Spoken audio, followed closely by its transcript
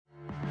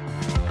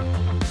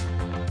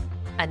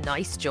a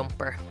nice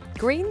jumper,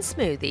 green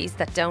smoothies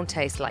that don't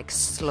taste like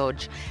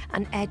sludge,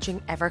 and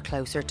edging ever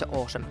closer to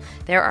autumn.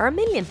 There are a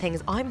million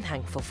things I'm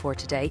thankful for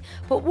today,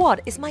 but what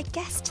is my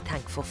guest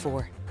thankful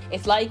for?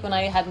 It's like when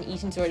I had an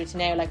eating disorder to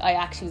now, like I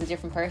actually was a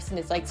different person.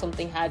 It's like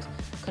something had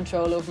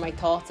control over my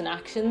thoughts and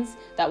actions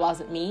that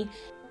wasn't me.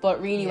 But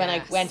really, when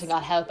I went and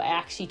got help, I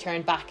actually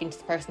turned back into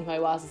the person who I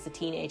was as a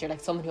teenager, like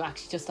someone who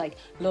actually just like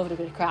loved a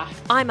bit of crack.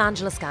 I'm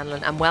Angela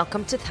Scanlon and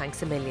welcome to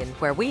Thanks a Million,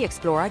 where we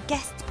explore our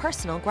guests'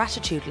 personal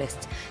gratitude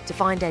lists to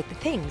find out the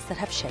things that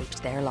have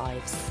shaped their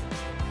lives.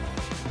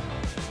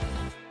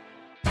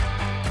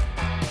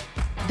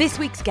 This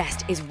week's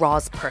guest is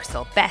Roz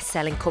Purcell,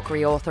 best-selling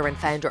cookery author and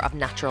founder of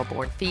Natural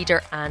Born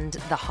Feeder and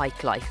The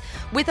Hike Life.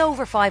 With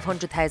over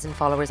 500,000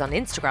 followers on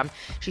Instagram,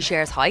 she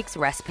shares hikes,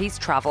 recipes,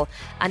 travel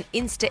and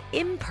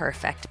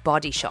Insta-imperfect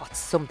body shots,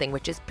 something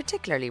which is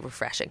particularly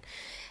refreshing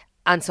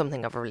and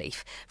something of a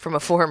relief from a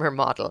former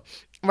model.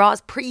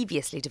 Roz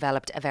previously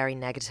developed a very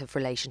negative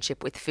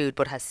relationship with food,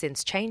 but has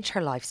since changed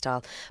her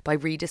lifestyle by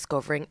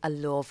rediscovering a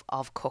love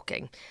of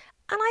cooking.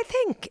 And I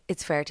think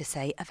it's fair to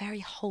say a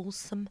very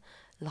wholesome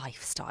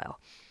lifestyle.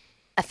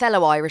 A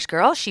fellow Irish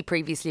girl, she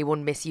previously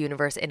won Miss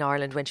Universe in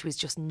Ireland when she was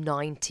just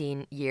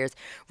 19 years,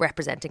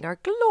 representing our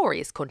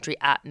glorious country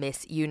at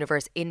Miss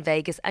Universe in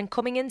Vegas, and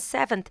coming in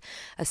 7th,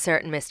 a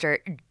certain Mr.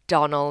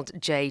 Donald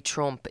J.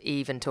 Trump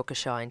even took a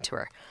shine to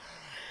her.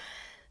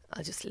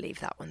 I'll just leave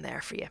that one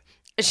there for you.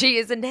 She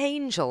is an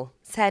angel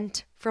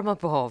sent from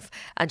above,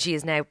 and she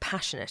is now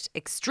passionate,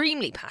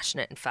 extremely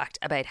passionate in fact,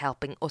 about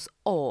helping us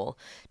all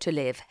to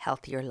live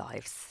healthier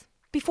lives.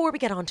 Before we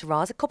get on to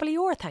Roz, a couple of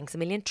your Thanks a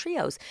Million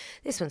trios.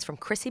 This one's from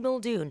Chrissy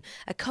Muldoon,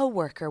 a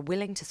co-worker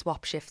willing to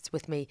swap shifts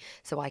with me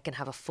so I can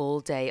have a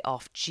full day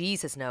off.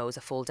 Jesus knows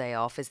a full day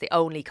off is the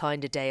only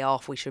kind of day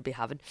off we should be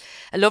having.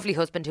 A lovely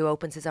husband who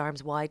opens his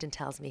arms wide and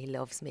tells me he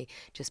loves me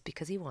just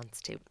because he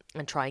wants to.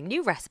 And trying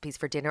new recipes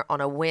for dinner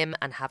on a whim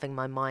and having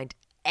my mind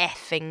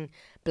effing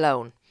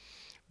blown.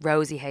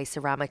 Rosie Hay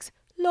Ceramics.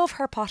 Love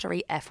her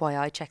pottery,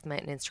 FYI, check them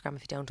out on Instagram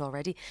if you don't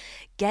already.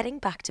 Getting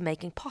back to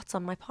making pots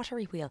on my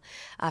pottery wheel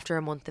after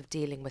a month of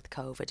dealing with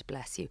COVID,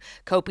 bless you.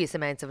 Copious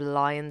amounts of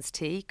Lion's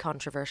tea,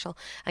 controversial,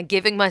 and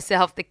giving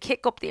myself the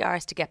kick up the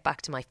arse to get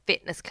back to my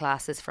fitness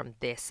classes from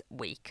this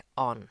week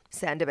on.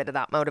 Send a bit of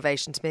that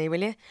motivation to me,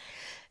 will you?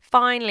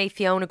 Finally,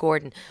 Fiona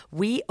Gordon,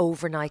 we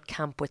overnight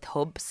camp with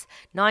hubs,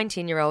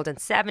 19-year-old and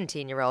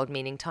 17-year-old,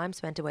 meaning time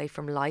spent away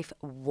from life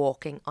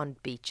walking on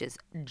beaches.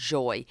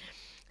 Joy.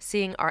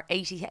 Seeing our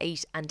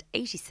 88 and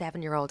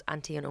 87-year-old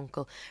auntie and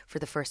uncle for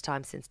the first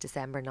time since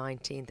December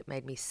 19th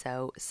made me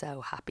so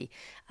happy.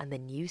 And the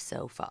new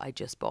sofa I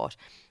just bought,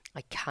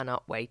 I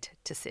cannot wait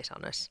to sit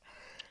on it.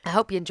 I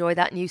hope you enjoy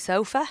that new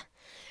sofa,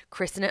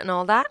 christen it and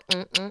all that.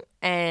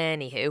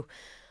 Anywho,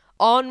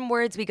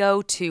 onwards we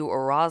go to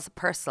Roz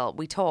Purcell.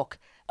 We talk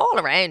all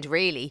around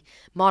really,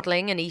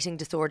 modelling and eating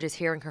disorders,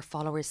 hearing her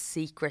followers'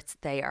 secrets.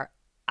 They are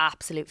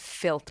absolute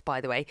filth,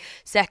 by the way.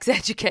 Sex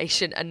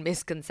education and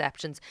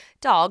misconceptions.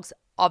 Dogs,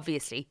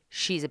 obviously,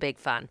 she's a big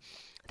fan.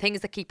 Things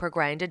that keep her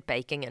grounded,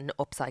 baking and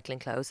upcycling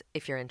clothes,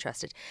 if you're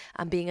interested.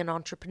 And being an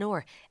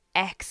entrepreneur.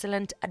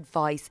 Excellent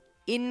advice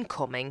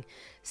incoming.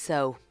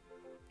 So,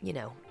 you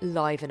know,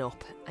 liven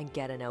up and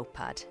get a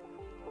notepad.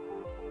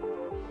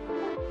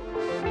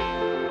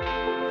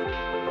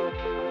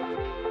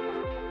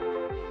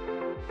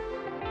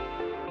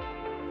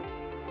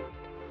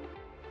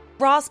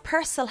 Roz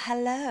Purcell,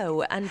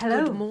 hello and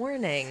Hello. Good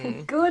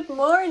morning. Good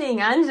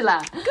morning,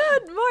 Angela.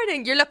 Good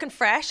morning. You're looking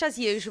fresh as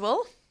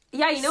usual.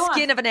 Yeah, you know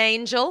Skin what? of an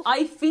angel.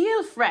 I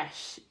feel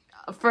fresh.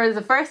 For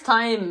the first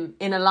time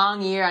in a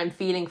long year, I'm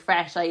feeling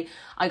fresh. I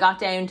got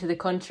down to the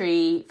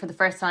country for the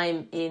first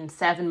time in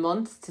 7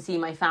 months to see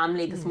my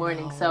family this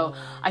morning. So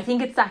I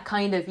think it's that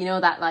kind of, you know,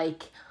 that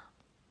like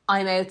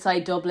I'm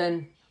outside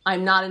Dublin.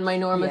 I'm not in my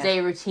normal day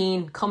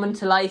routine, coming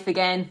to life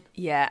again.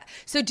 Yeah.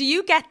 So do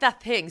you get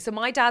that thing? So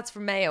my dad's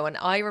from Mayo, and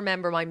I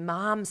remember my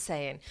mum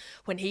saying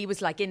when he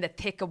was like in the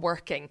thick of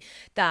working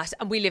that,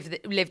 and we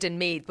lived in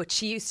Meath, but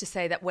she used to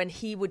say that when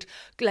he would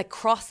like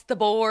cross the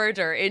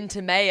border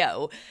into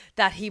Mayo,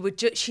 that he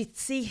would she'd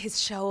see his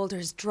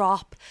shoulders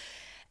drop.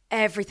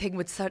 Everything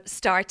would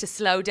start to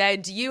slow down.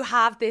 Do you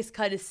have this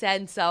kind of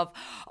sense of,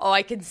 oh,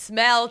 I can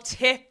smell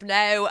tip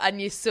now, and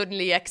you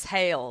suddenly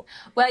exhale?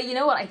 Well, you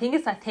know what? I think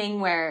it's that thing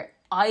where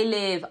I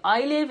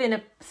live in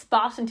a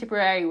spot in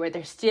Tipperary where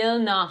there's still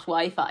not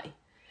Wi-Fi.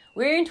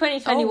 We're in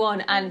 2021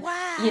 and,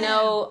 wow. You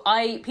know,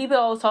 people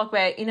always talk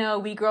about, you know,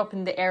 we grew up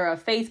in the era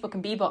of Facebook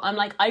and Bebo. I'm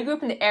like, I grew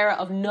up in the era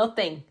of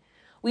nothing.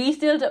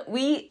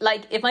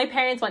 If my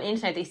parents want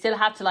internet, they still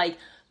have to like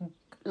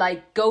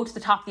go to the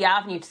top of the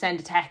avenue to send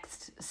a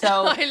text. So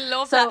I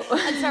love that.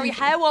 And sorry,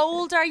 how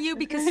old are you?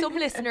 Because some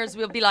listeners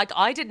will be like,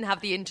 I didn't have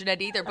the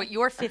internet either, but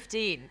you're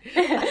 15.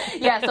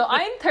 Yeah, so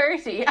I'm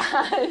 30.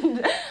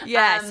 And,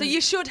 so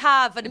you should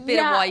have a bit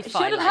of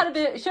Wi-Fi. Should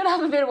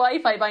have a bit of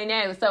Wi-Fi by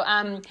now. So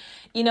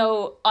you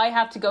know, I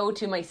have to go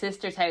to my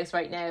sister's house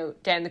right now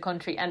down the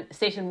country and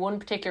sit in one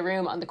particular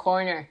room on the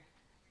corner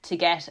to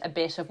get a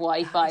bit of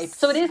Wi-Fi.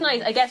 So it is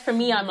nice. I guess for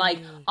me, I'm like,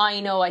 I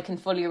know I can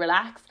fully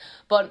relax.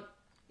 But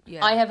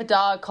I have a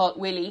dog called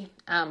Willie,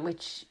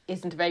 which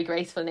isn't a very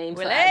graceful name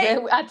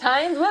at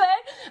times, Willie.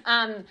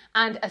 And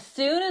as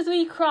soon as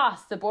we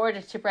cross the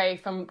border to Tipperary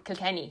from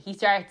Kilkenny, he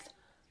starts,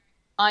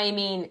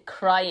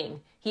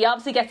 crying. He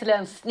obviously gets a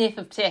little sniff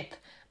of Tip.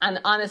 And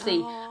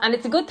honestly, and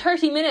it's a good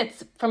 30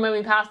 minutes from when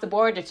we pass the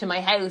border to my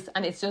house,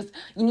 and it's just,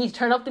 you need to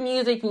turn up the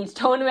music, you need to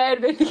tone him out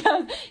a bit,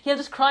 because he'll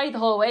just cry the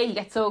whole way. He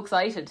gets so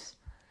excited.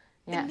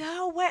 Yeah.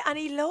 No way, and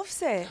he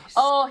loves it.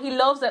 Oh, he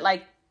loves it.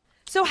 Like,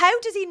 so how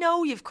does he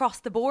know you've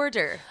crossed the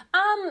border?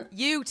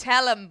 You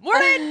tell him,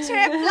 we're in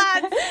Tip,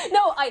 lads.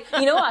 No,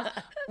 you know what?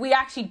 We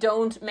actually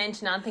don't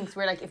mention anything. So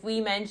we're like, if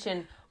we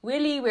mention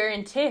Willie, we're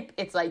in Tip,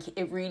 it's like,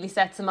 it really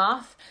sets him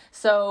off.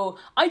 So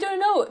I don't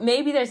know,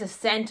 maybe there's a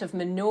scent of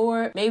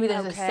manure, maybe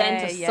there's a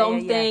scent of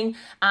something.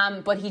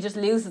 But he just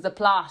loses the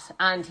plot,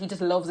 and he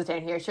just loves it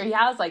down here. Sure, he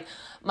has, like,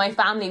 my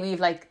family,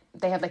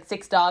 they have like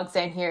 6 dogs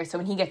down here, so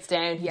when he gets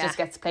down, he just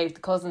gets to play with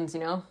the cousins, you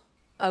know.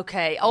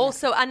 Okay.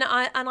 Also, and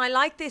I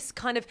like this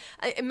kind of,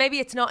 maybe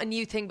it's not a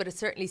new thing, but it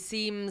certainly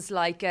seems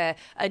like a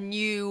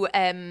new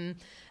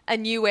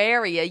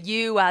area.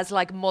 You as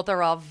like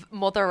mother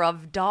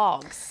of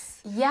dogs.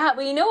 Yeah,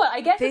 but you know what?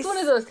 I guess it's one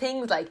of those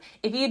things, like,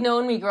 if you'd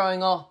known me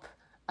growing up,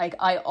 like,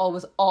 I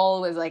always,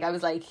 like, I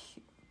was like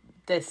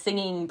the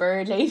singing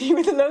bird lady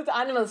with loads of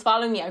animals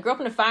following me. I grew up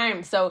on a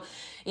farm, so,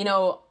 you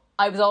know,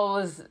 I was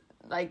always,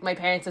 like, my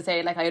parents would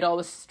say, like, I'd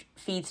always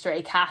feed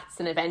stray cats,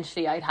 and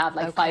eventually I'd have,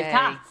 like, 5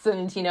 cats,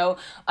 and, you know,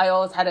 I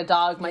always had a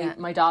dog.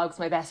 My dog was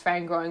my best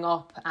friend growing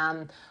up.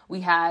 We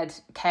had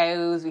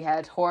cows, we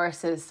had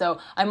horses, so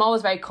I'm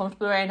always very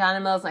comfortable around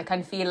animals, and I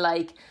kind of feel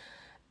like,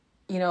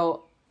 you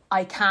know,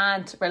 I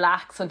can't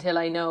relax until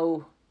I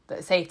know that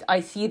it's safe.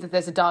 I see that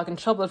there's a dog in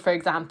trouble, for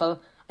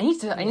example. I need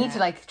to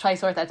like try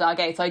sort that dog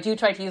out. So I do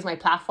try to use my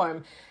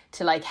platform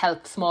to like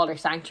help smaller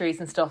sanctuaries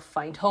and stuff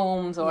find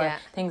homes or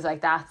things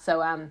like that.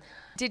 So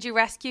did you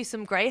rescue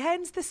some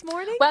greyhounds this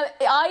morning? Well,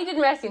 I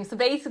didn't rescue them. So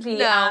basically,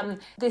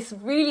 this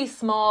really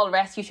small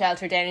rescue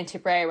shelter down in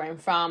Tipperary, where I'm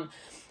from,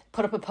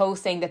 put up a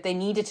post saying that they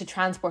needed to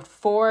transport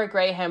 4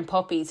 greyhound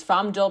puppies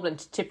from Dublin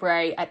to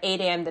Tipperary at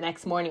 8 a.m. the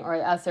next morning, or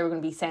else they were going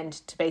to be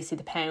sent to basically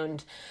the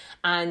pound.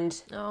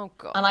 And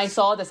I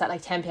saw this at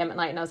like 10 p.m. at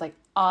night, and I was like,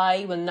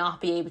 I will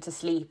not be able to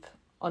sleep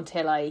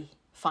until I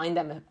find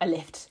them a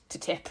lift to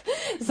Tip.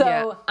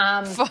 So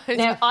now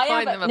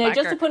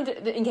just to put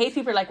in case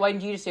people are like, why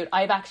didn't you just do it?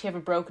 I actually have a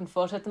broken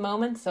foot at the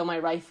moment, so my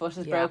right foot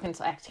is broken,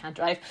 so I actually can't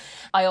drive.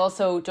 I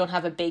also don't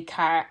have a big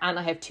car, and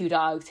I have 2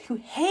 dogs who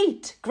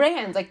hate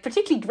greyhounds, like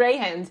particularly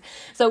greyhounds.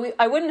 So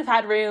I wouldn't have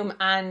had room,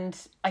 and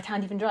I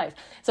can't even drive.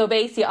 So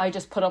basically, I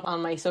just put up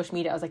on my social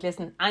media, I was like,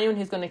 listen, anyone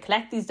who's going to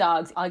collect these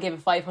dogs, I'll give a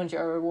 €500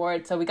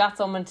 reward. So we got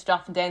someone to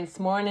drop them down this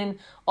morning,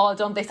 all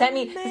done. They sent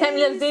me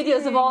little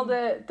videos of all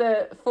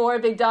the 4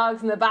 big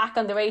dogs in the back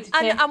on the way to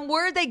Tip. And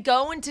were they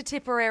going to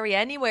Tipperary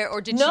anywhere,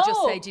 or did you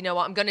just say, do you know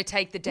what, I'm going to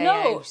take the day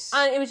out?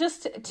 And it was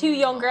just 2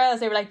 young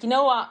girls. They were like, you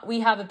know what, we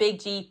have a big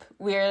Jeep,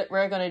 we're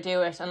going to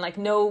do it, and like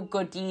no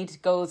good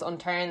deed goes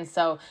unturned.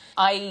 So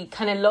I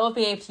kind of love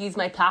being able to use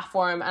my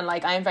platform, and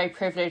like I'm very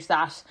privileged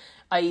that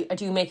I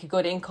do make a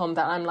good income,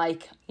 that I'm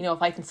like, you know,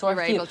 if I can sort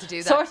a few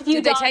dogs out.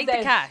 Did they take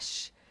the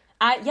cash?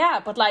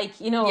 Yeah, but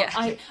like, you know,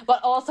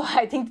 but also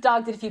I think the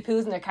dog did a few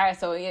poos in their car,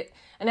 so valet,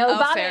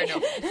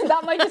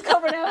 that might just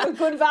cover now a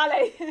good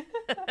valet.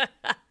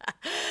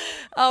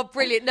 Oh,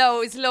 brilliant. No,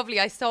 it was lovely.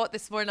 I saw it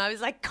this morning. I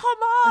was like, come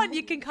on.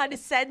 You can kind of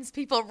sense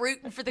people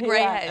rooting for the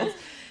greyhounds.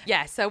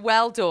 Yeah, so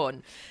well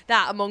done.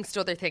 That amongst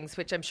other things,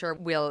 which I'm sure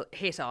we'll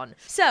hit on.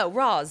 So,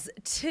 Roz,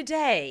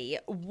 today,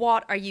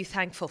 what are you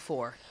thankful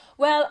for?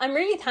 Well, I'm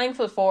really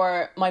thankful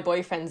for my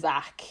boyfriend,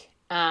 Zach.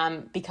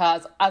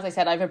 Because, as I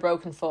said, I have a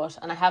broken foot,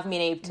 and I haven't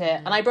been able to...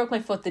 And I broke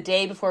my foot the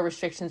day before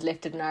restrictions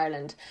lifted in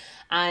Ireland.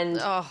 And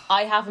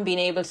I haven't been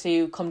able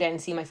to come down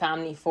and see my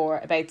family for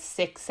about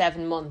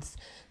 6-7 months.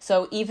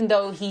 So even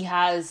though he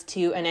has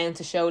to announce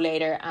a show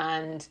later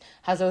and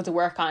has loads of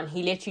work on,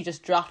 he literally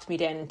just dropped me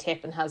down in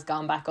Tip and has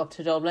gone back up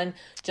to Dublin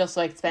just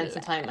so I could spend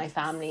some time with my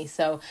family.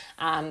 So,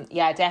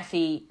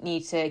 definitely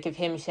need to give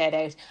him a shout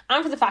out.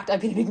 And for the fact I've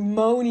been a big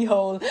moany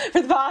hole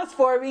for the past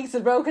 4 weeks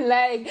with a broken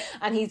leg,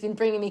 and he's been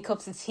bringing me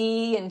cups of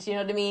tea, and do you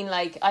know what I mean?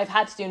 Like, I've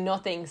had to do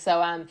nothing.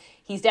 So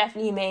he's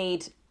definitely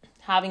made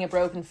having a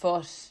broken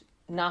foot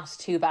not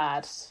too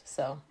bad.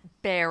 So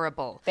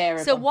bearable.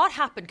 So what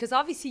happened? Because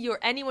obviously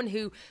anyone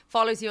who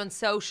follows you on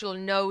social,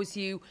 knows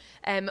you,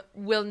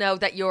 will know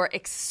that you're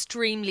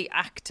extremely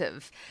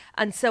active.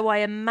 And so I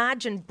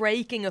imagine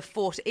breaking a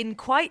foot in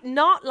quite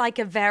not like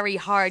a very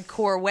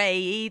hardcore way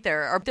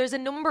either. Or there's a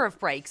number of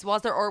breaks,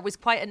 was there? Or it was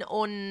quite an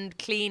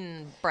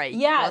unclean break?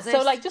 Yeah, was it?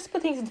 So like, just to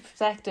put things into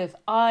perspective,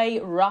 I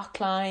rock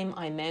climb,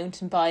 I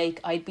mountain bike.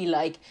 I'd be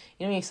like,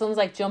 you know, if someone's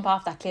like, jump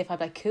off that cliff, I'd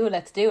be like, cool,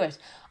 let's do it.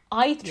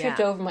 I tripped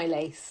over my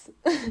lace.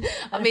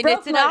 I mean,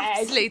 it's an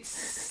absolute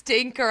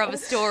stinker of a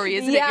story,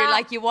 isn't it? You're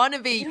like, you want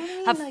to be,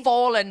 have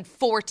fallen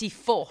 40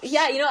 foot.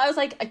 Yeah, I was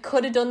like, I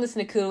could have done this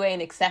in a cool way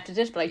and accepted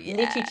it, but I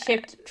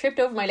literally tripped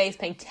over my lace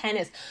playing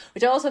tennis,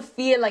 which I also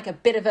feel like a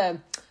bit of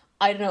a,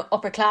 I don't know,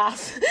 upper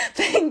class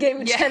playing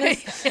game of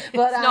tennis.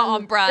 But, it's not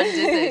on brand, is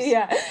it?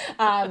 Yeah.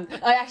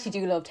 I actually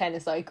do love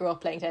tennis. I grew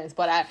up playing tennis,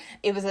 but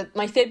it was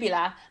my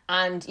fibula,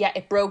 and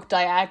it broke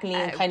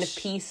diagonally in kind of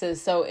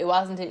pieces, so it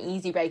wasn't an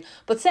easy break.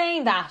 But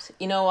saying that,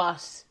 you know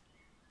what?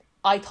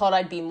 I thought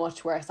I'd be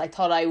much worse. I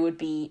thought I would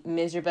be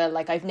miserable.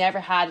 Like, I've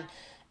never had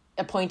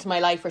a point in my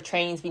life where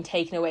training's been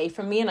taken away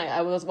from me, and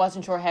I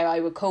wasn't sure how I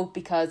would cope,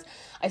 because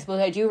I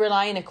suppose I do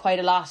rely on it quite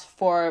a lot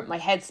for my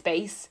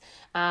headspace.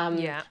 And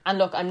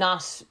look, I'm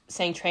not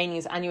saying training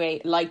is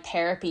anyway like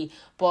therapy,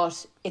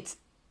 but it's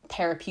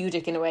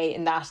therapeutic in a way,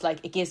 in that like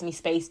it gives me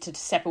space to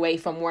step away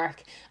from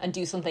work and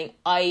do something.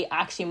 I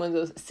actually am one of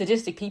those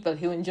sadistic people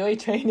who enjoy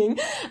training.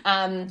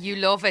 You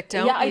love it,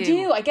 don't you? Yeah, I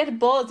do. I get a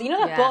buzz. You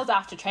know that buzz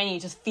after training, you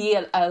just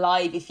feel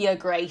alive, you feel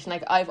great. And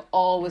like, I've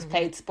always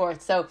played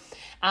sports, so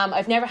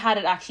I've never had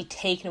it actually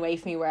taken away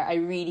from me where I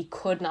really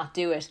could not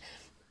do it.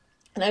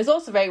 And I was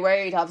also very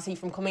worried, obviously,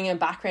 from coming in a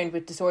background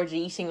with disordered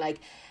eating, like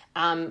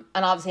and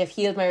obviously I've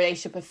healed my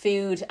relationship with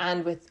food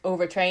and with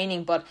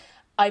overtraining, but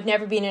I've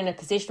never been in a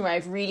position where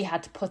I've really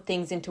had to put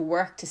things into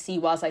work to see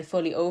was I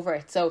fully over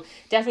it. So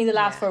definitely the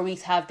last 4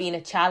 weeks have been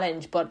a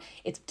challenge, but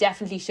it's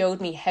definitely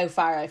showed me how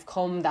far I've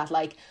come, that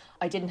like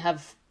I didn't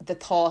have the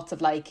thoughts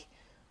of like,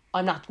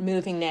 I'm not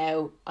moving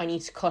now, I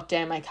need to cut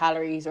down my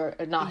calories or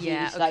not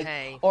eat, like,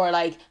 or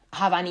like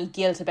have any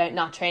guilt about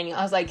not training.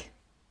 I was like,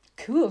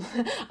 cool,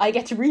 I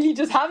get to really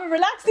just have a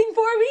relaxing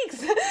 4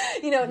 weeks.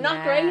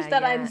 Not great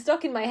that I'm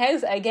stuck in my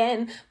house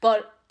again,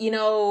 but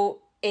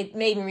it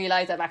made me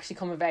realise I've actually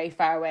come a very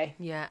far way.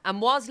 Yeah,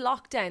 and was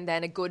lockdown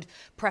then a good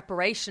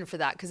preparation for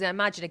that? Because I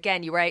imagine,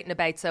 again, you were out and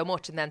about so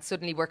much, and then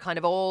suddenly we're kind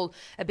of all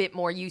a bit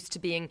more used to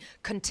being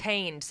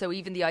contained. So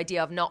even the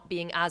idea of not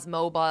being as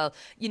mobile,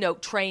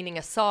 training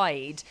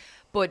aside,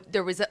 but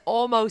there was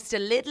almost a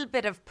little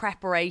bit of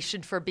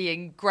preparation for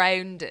being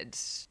grounded.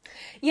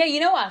 Yeah, you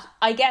know what?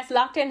 I guess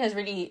lockdown has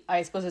really,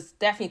 I suppose it's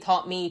definitely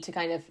taught me to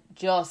kind of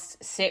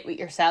just sit with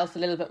yourself a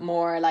little bit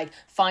more, like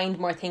find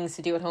more things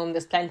to do at home.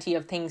 There's plenty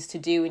of things to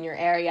do in your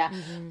area.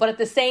 Mm-hmm. But at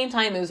the same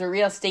time, it was a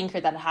real stinker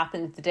that it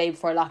happened the day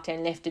before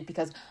lockdown lifted,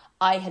 because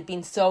I had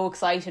been so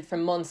excited for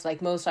months,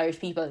 like most Irish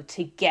people,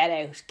 to get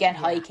out, get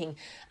hiking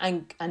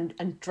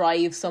and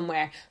drive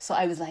somewhere. So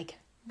I was like,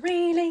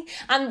 really?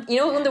 And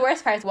one of the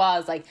worst parts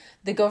was like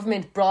the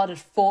government brought it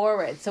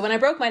forward. So when I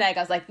broke my leg, I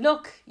was like,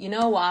 look, you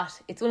know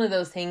what, it's one of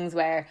those things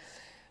where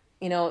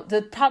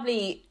there's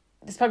probably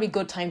a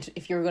good time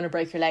if you're going to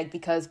break your leg,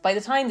 because by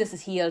the time this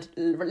is healed,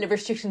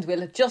 restrictions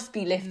will just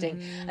be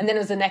lifting. And then it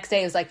was the next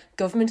day, it was like,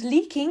 government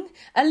leaking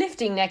a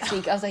lifting next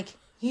week. I was like,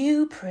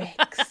 you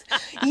pricks,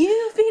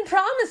 you've been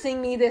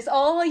promising me this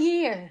all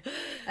year,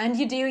 and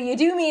you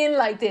do me in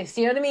like this,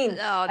 you know what I mean?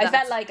 I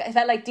felt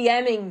like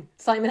DMing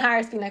Simon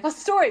Harris, being like, what's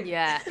the story?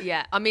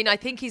 Yeah. I mean, I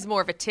think he's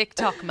more of a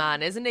TikTok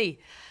man, isn't he?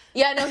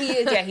 Yeah, no, he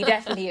is. Yeah, he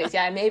definitely is.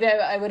 Yeah, maybe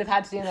I would have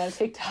had to do another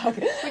TikTok.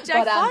 Which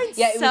I find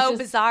so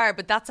bizarre,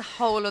 but that's a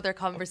whole other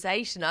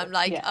conversation. I'm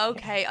like,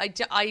 okay,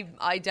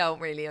 I don't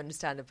really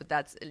understand it, but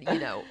that's,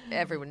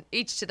 everyone,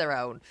 each to their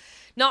own.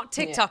 Not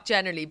TikTok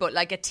generally, but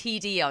like a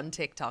TD on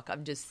TikTok.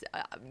 I'm just,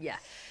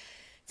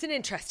 it's an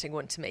interesting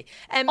one to me.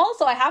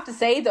 Also, I have to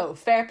say though,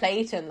 fair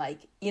play to him. Like,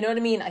 you know what I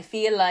mean? I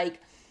feel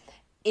like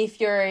if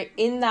you're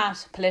in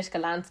that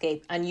political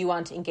landscape and you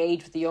want to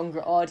engage with the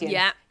younger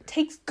audience, it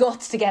takes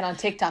guts to get on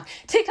TikTok.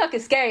 TikTok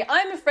is scary.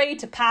 I'm afraid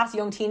to pass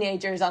young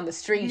teenagers on the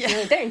street.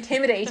 They're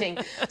intimidating.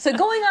 So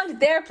going onto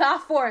their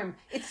platform,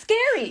 it's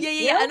scary.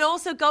 Yeah. And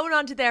also going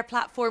onto their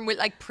platform with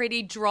like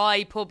pretty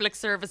dry public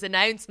service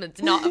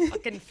announcements, not a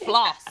fucking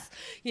floss.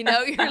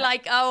 You're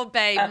like, oh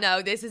babe,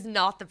 no, this is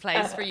not the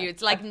place for you.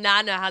 It's like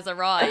Nana has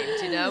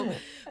arrived, And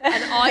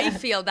I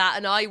feel that,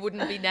 and I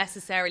wouldn't be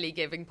necessarily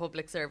giving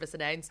public service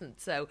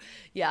announcements. So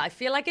I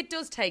feel like it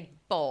does take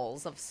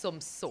balls of some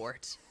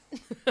sort.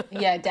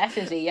 Yeah,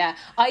 definitely. Yeah,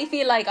 I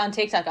feel like on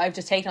TikTok I've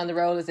just taken on the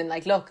role as in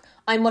like, look,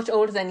 I'm much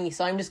older than you,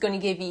 so I'm just going to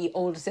give you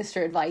older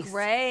sister advice.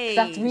 Great.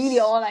 That's really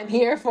all I'm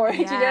here for. Do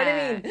you know what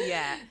I mean?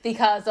 Yeah.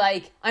 Because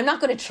like, I'm not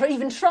going to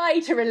even try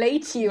to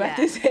relate to you at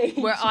this age.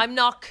 Where I'm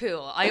not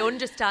cool. I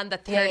understand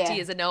that 30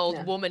 is an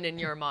old woman in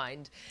your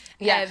mind.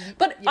 Yeah,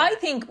 but I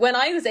think when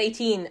I was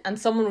 18 and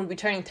someone would be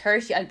turning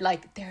 30, I'd be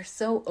like, they're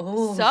so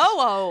old.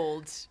 So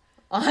old.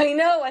 I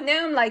know, and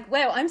now I'm like,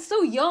 wow, I'm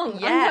so young.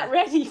 I'm not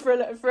ready for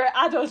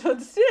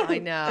adulthood still. I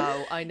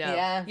know.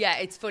 Yeah,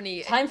 it's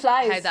funny. Time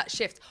flies. How that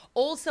shifts.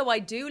 Also, I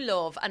do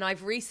love, and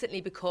I've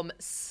recently become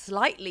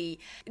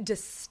slightly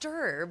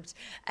disturbed,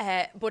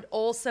 but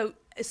also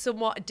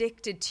somewhat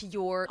addicted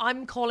to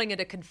I'm calling it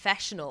a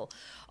confessional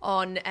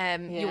on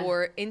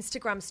your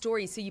Instagram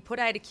story. So you put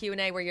out a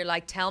Q&A where you're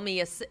like,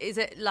 is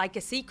it like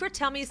a secret?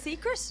 Tell me a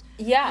secret?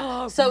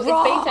 Yeah. So it's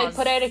basically, I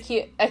put out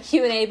a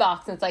Q&A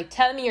box and it's like,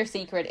 tell me your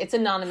secret. It's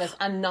anonymous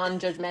and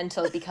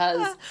non-judgmental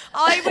because...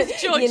 I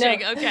was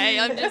judging, okay?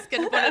 I'm just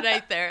going to put it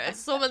out there.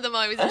 Some of them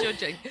I was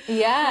judging.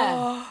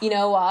 Yeah. You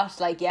know what?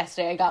 Like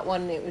yesterday I got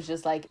one and it was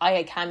just like, I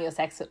had cameo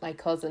sex with my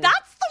cousin.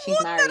 That's the She's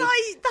one married.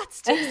 that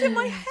sticks in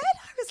my head.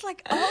 I was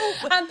like,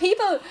 oh. And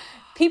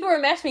people were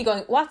messaging me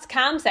going, what's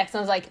cam sex? And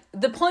I was like,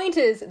 the point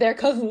is they're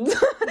cousins.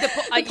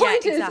 The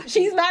point is exactly.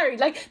 she's married.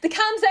 Like the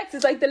cam sex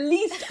is like the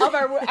least of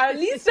our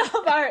least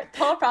of our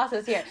thought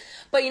process here.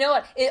 But you know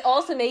what? It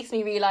also makes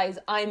me realise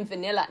I'm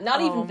vanilla.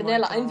 Not even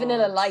vanilla. I'm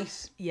vanilla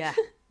light. Yeah.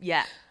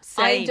 Yeah.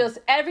 Same.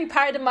 Every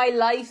part of my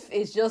life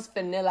is just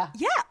vanilla.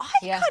 Yeah, I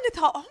kind of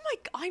thought, oh my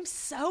God, I'm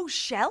so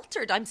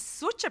sheltered. I'm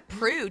such a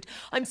prude.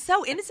 I'm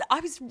so innocent. I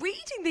was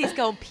reading these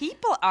going,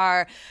 people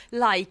are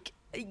like,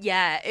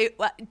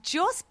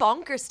 just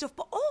bonkers stuff,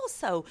 but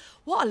also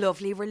what a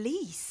lovely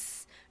release.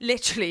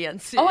 Literally,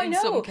 and in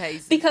some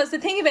cases. Because the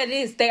thing about it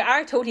is, they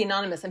are totally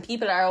anonymous, and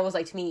people are always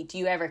like to me, do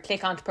you ever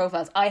click onto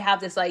profiles? I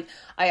have this like,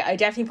 I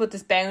definitely put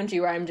this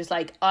boundary where I'm just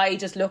like, I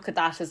just look at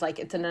that as like,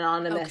 it's an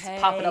anonymous,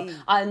 pop it up.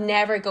 I'll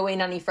never go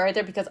in any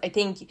further because I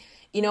think,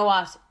 you know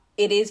what?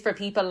 It is for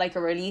people like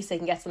a release, they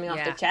can get something off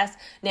their chest.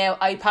 Now,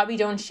 I probably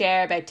don't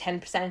share about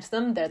 10% of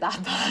them. They're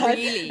that bad.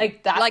 Really?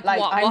 Like that. Like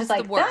what? I'm What's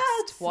just the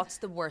worst? What's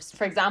the worst?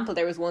 For example,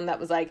 there was one that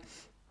was like,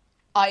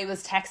 I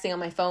was texting on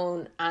my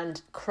phone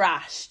and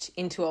crashed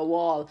into a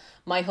wall.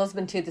 My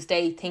husband to this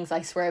day thinks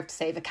I swerved to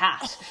save a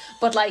cat.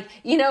 But like,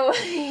 you know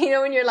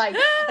when you're like,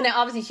 and now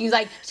obviously she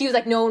was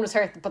like no one was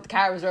hurt but the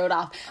car was rode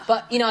off.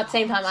 But you know, at the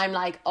same time I'm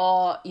like,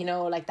 oh, you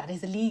know, like that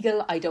is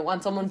illegal. I don't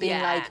want someone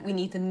being like, we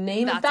need the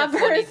name of that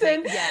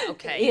person. Yeah,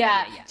 okay.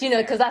 Yeah. Do you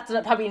know, because that's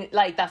probably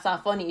like, that's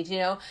not funny, do you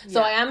know?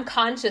 So I am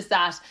conscious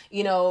that,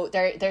 you know,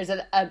 there's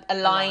a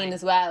line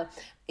as well.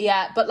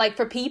 Yeah, but like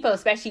for people,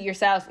 especially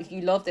yourself, if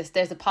you love this,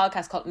 there's a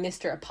podcast called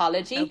Mr.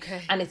 Apology.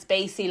 Okay. And it's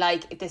basically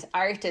like this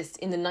artist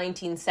in the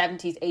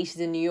 1970s, 80s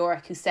in New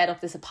York who set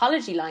up this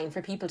apology line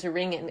for people to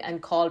ring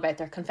and call about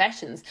their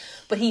confessions.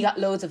 But he got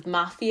loads of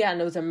mafia and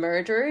loads of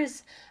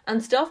murderers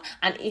and stuff.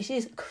 And it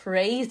is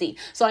crazy.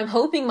 So I'm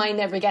hoping mine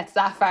never gets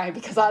that far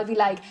because I'll be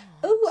like,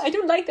 oh, I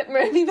don't like that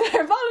people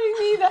are following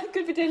me that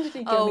could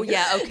potentially kill me. Oh,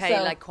 yeah, okay,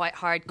 so, like quite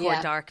hardcore,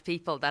 dark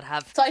people that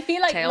have. So I feel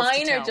like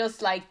mine are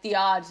just like the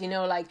odd, you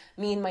know, like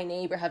me and my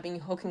neighbour have been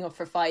hooking up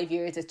for 5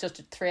 years. It's just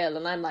a thrill.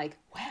 And I'm like,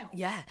 wow.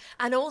 Yeah.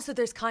 And also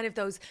there's kind of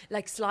those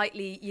like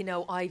slightly, you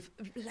know,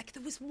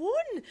 there was one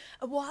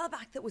a while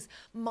back that was,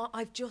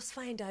 I've just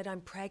found out I'm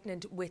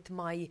pregnant with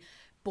my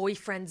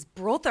boyfriend's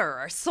brother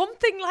or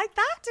something like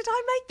that. Did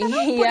I make that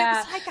up?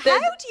 Yeah. But it was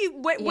like, how do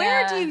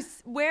you,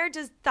 where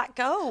does that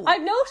go?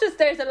 I've noticed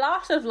there's a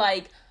lot of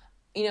like,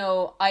 you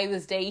know, I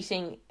was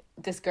dating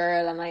this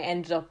girl and I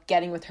ended up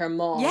getting with her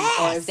mom. Yes.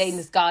 Or I was dating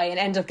this guy and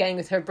ended up getting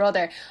with her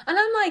brother. And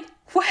I'm like,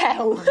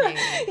 wow.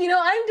 You know,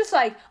 I'm just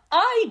like,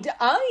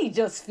 I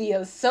just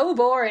feel so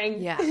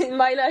boring in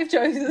my life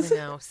choices.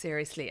 No,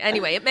 seriously.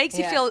 Anyway, it makes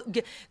you feel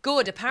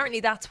good.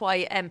 Apparently that's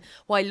why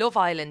Love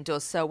Island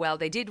does so well.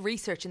 They did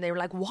research and they were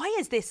like, why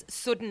is this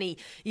suddenly,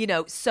 you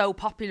know, so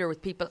popular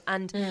with people?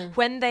 And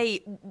when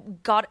they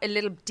got a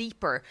little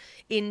deeper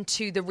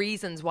into the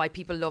reasons why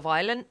people love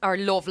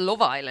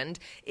Love Island,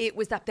 it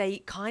was that they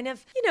kind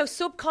of, you know,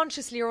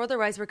 subconsciously or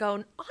otherwise were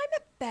going, I'm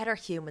a better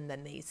human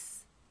than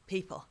these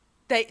people.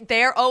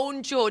 Their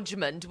own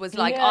judgment was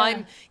like,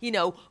 I'm, you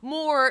know,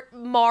 more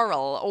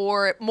moral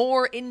or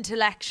more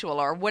intellectual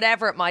or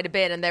whatever it might have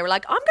been. And they were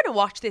like, I'm going to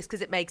watch this because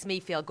it makes me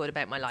feel good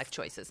about my life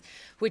choices,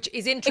 which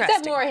is interesting.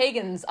 Except Maura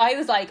Higgins. I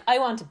was like, I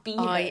want to be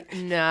her. I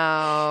know.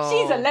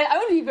 I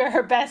want to be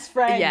her best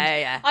friend.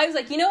 Yeah. I was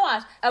like, you know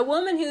what? A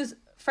woman who's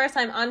first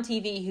time on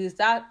TV who's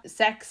that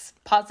sex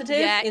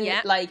positive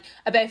like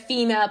about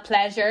female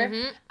pleasure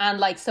and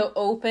like so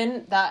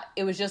open that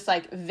it was just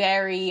like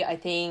very, I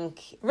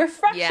think,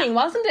 refreshing,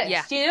 wasn't it?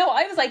 Yeah. Do you know,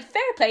 I was like,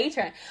 fair play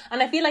to her.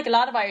 And I feel like a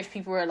lot of Irish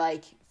people were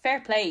like, fair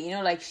play, you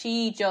know, like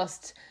she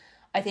just,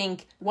 I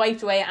think,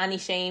 wiped away any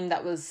shame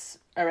that was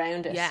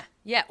around it.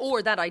 Yeah,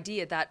 or that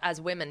idea that as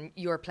women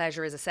your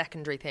pleasure is a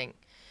secondary thing.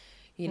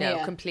 You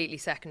know, completely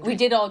secondary. We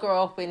did all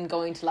grow up in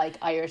going to like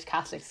Irish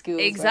Catholic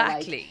schools.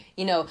 Exactly. Where, like,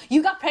 you know,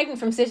 you got pregnant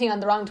from sitting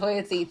on the wrong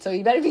toilet seat, so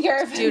you better be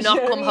careful. Do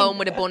not come home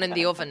with a bun in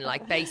the oven,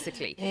 like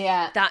basically.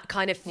 Yeah. That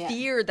kind of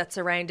fear that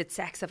surrounded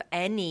sex of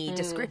any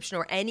description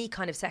or any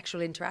kind of sexual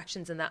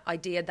interactions, and that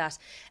idea that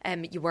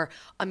you were,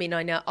 I mean,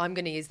 I know I'm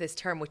going to use this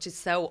term, which is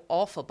so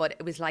awful, but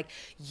it was like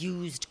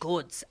used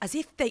goods, as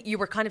if you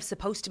were kind of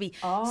supposed to be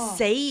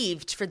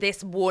saved for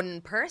this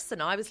one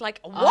person. I was like,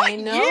 what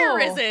year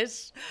is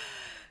it?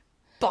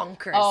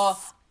 Bonkers.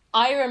 Oh,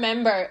 I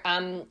remember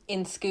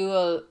in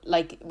school,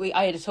 like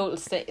I had a total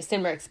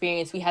similar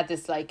experience. We had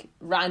this like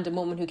random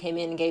woman who came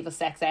in and gave us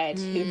sex ed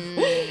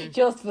who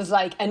just was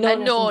like a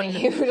nun.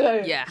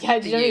 Yeah,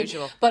 the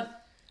usual.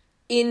 But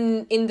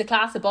in the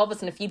class above us,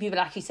 and a few people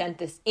actually sent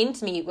this in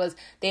to me, was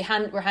they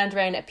were handing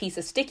around a piece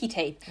of sticky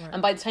tape,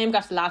 and by the time we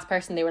got to the last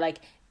person, they were like,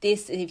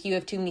 if you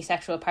have too many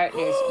sexual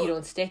partners, you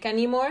don't stick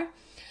anymore.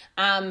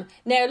 Now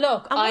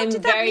look, and I'm what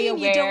did that very mean,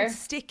 aware. You don't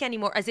stick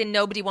anymore, as in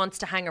nobody wants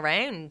to hang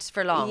around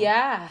for long.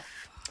 Yeah.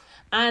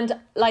 And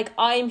like,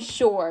 I'm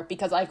sure,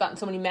 because I've gotten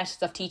so many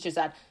messages of teachers,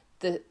 that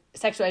the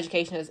sexual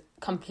education has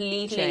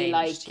completely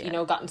changed, you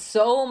know, gotten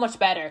so much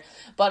better.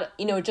 But,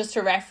 you know, just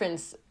to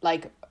reference,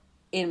 like,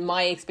 in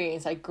my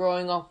experience, like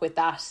growing up with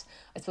that,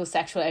 I suppose,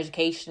 sexual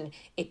education,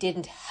 it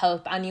didn't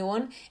help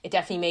anyone. It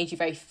definitely made you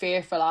very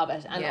fearful of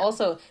it, and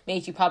also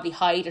made you probably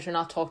hide it or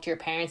not talk to your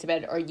parents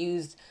about it, or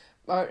use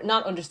or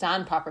not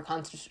understand proper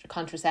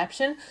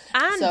contraception,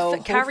 and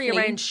so carry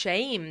around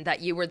shame that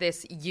you were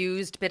this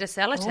used bit of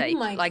sellotape. Oh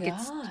my like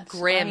God, it's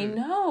grim. I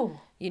know.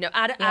 You know,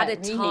 at a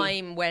really.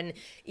 time when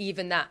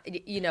even that,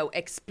 you know,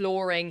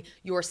 exploring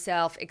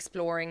yourself,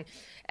 exploring,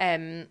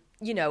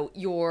 you know,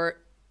 your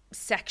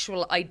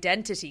sexual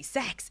identity,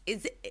 sex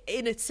is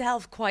in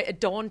itself quite a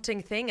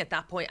daunting thing at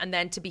that point, and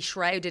then to be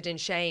shrouded in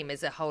shame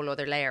is a whole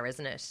other layer,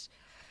 isn't it?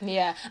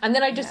 Yeah, and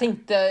then I just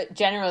think the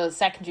general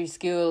secondary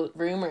school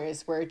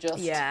rumours were just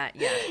gas.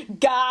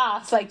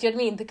 Like, do you know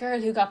what I mean? The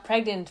girl who got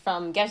pregnant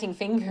from getting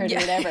fingered or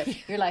whatever.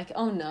 You're like,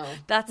 oh no.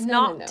 That's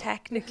not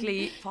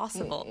technically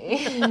possible.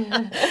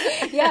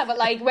 Yeah, but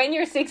like when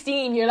you're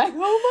 16, you're like, oh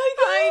my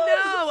God.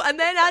 I know. And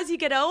then as you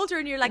get older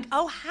and you're like,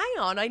 oh, hang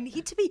on, I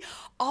need to be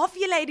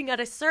ovulating at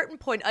a certain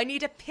point. I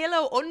need a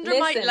pillow under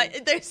my...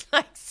 Like, there's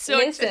like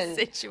such a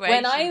situation.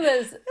 When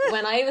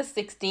I was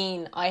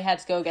 16, I had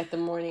to go get the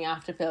morning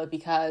after pill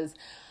because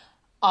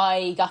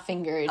I got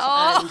fingered, and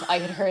I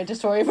had heard the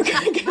story of a girl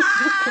getting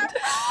fingered.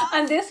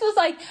 And this was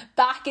like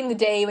back in the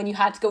day when you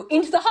had to go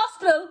into the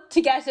hospital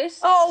to get it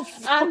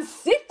and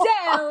sit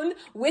down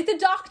with a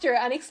doctor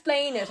and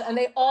explain it, and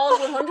they all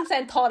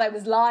 100% thought I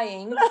was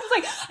lying. I was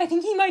like, I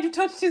think he might have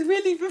touched his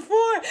willy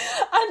before.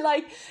 And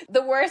like,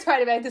 the worst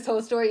part about this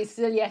whole story is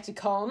still yet to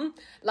come.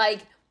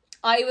 Like,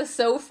 I was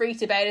so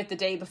freaked about it the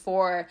day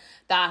before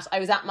that I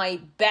was at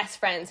my best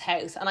friend's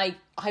house, and I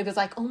was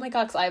like, oh my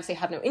God, because I obviously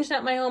have no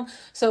internet in my home.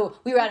 So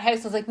we were at a house,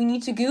 I was like, we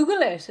need to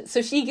Google it.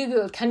 So she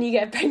Googled, can you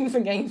get pregnant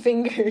from getting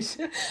fingered?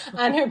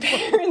 And her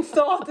parents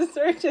saw the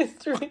search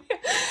history.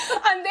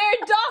 And they're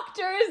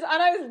doctors,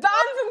 and I was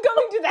banned from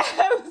coming to the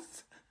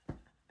house.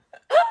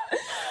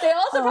 They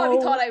also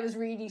probably thought I was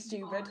really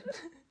stupid.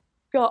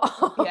 God.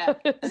 Yeah.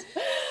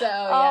 So,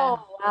 yeah.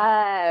 Oh,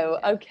 wow.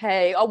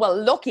 Okay. Oh, well,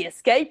 lucky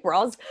escape,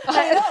 Roz.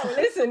 I know.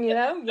 Listen, you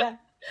know. Yeah.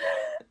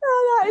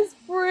 Oh, that is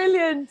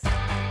brilliant.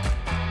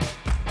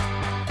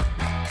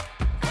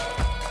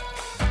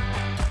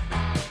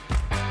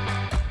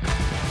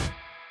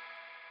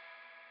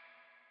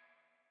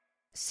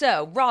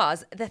 So,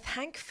 Roz, the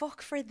thank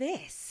fuck for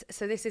this.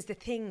 So this is the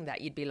thing that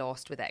you'd be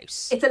lost without.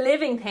 It's a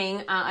living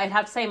thing. I'd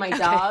have to say my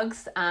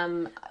dogs.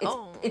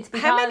 It's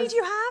because how many do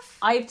you have?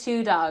 I have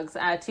two dogs,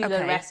 two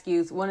little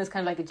rescues. One is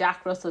kind of like a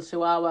Jack Russell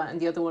Chihuahua, and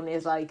the other one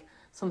is like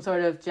some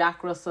sort of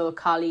Jack Russell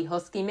Collie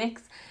Husky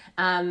mix.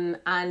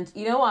 And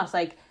you know what?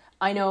 Like,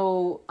 I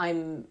know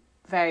I'm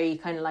very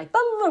kind of like,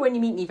 blah, blah, blah, when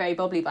you meet me, very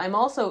bubbly, but I'm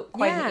also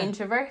quite an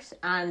introvert,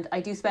 and I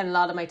do spend a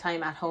lot of my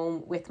time at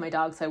home with my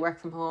dogs. So I work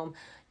from home,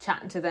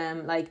 chatting to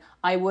them. Like,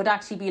 I would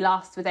actually be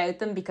lost without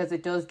them, because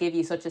it does give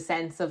you such a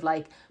sense of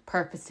like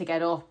purpose to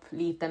get up,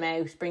 leave them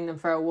out, bring them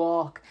for a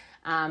walk.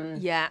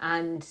 And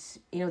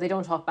you know, they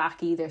don't talk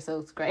back either, so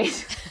it's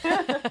great.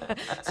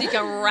 So you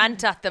can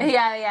rant at them.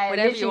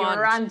 Whatever you want.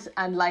 Rant,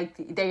 and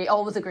like they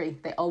always agree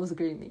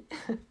with me.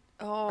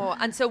 Oh,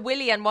 and so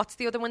Willie, and what's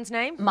the other one's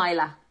name?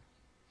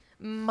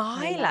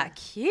 Mila,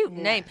 cute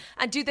name.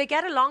 And do they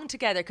get along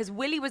together? Because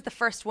Willie was the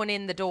first one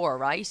in the door,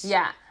 right?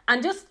 Yeah.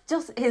 And just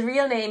his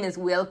real name is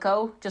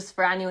Wilco, just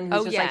for anyone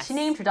who's like, she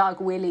named her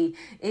dog Willie.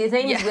 His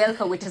name is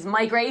Wilco, which has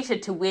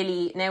migrated to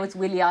Willie. Now it's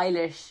Willie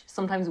Eilish,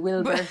 sometimes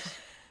Wilbert.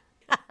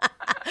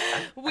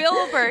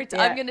 Wilbert,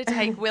 I'm going to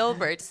take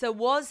Wilbert. So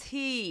was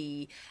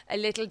he a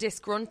little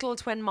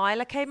disgruntled when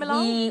Mila came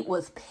along? He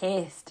was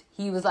pissed.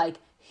 He was like,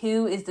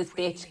 who is this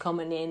bitch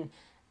coming in?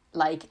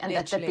 Like, and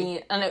that they're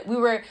being, and we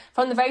were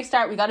from the very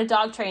start. We got a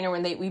dog trainer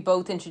when we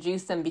both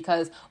introduced them,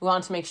 because we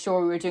wanted to make sure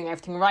we were doing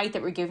everything right,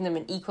 that we're giving them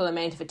an equal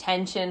amount of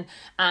attention,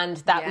 and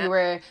that we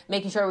were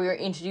making sure we were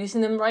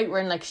introducing them right. We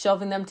weren't like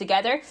shoving them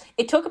together.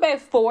 It took about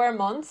 4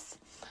 months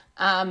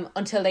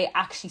until they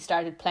actually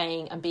started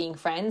playing and being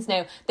friends.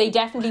 Now, they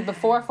definitely,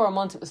 before 4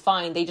 months, it was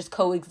fine. They just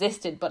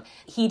coexisted, but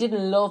he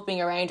didn't love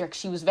being around her, because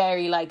she was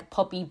very like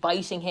puppy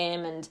biting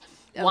him and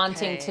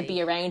wanting to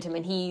be around him,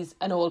 and he's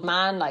an old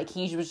man. Like,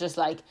 he was just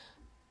like,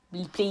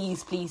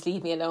 please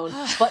leave me alone.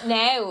 But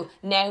now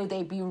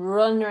they'd be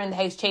running around the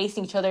house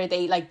chasing each other.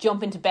 They like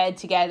jump into bed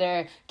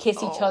together,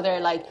 kiss each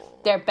other, like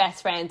they're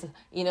best friends,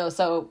 you know.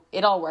 So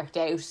it all worked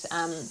out.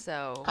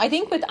 So I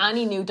think with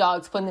any new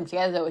dogs, putting them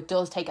together, though, it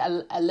does take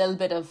a little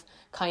bit of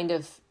kind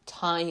of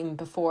time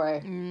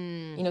before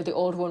you know, the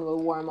old one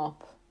will warm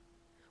up.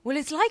 Well,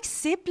 it's like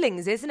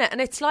siblings, isn't it? And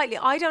it's slightly,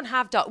 I don't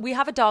have dog. We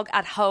have a dog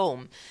at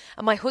home,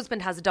 and my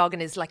husband has a dog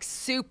and is like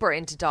super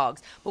into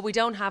dogs, but we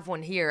don't have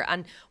one here.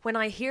 And when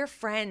I hear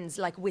friends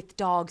like with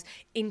dogs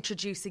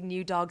introducing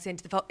new dogs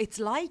into the fold, it's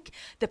like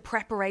the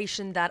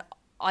preparation that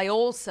I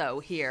also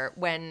hear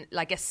when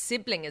like a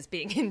sibling is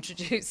being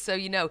introduced. So,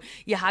 you know,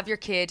 you have your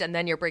kid and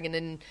then you're bringing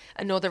in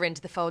another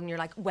into the fold and you're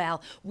like,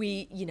 well,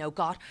 we, you know,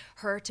 got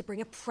her to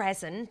bring a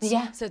present.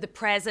 Yeah. So the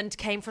present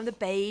came from the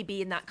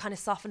baby and that kind of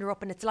softened her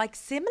up. And it's like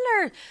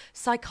similar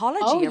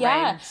psychology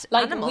around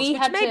animals,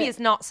 which maybe is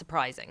not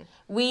surprising.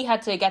 We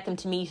had to get them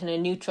to meet in a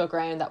neutral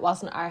ground that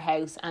wasn't our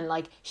house, and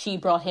like she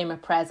brought him a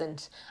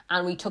present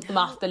and we took them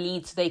off the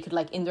lead so they could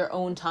like in their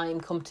own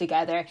time come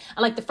together. And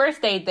like the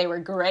first day they were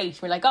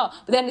great. We're like, oh,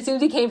 but then as soon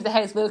as we came to the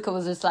house, Wilco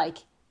was just like,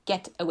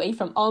 get away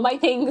from all my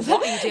things.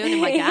 What are you doing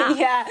in my gap?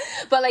 Yeah.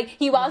 But like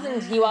he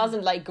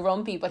wasn't like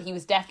grumpy, but he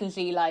was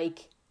definitely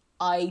like,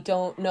 I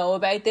don't know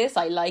about this.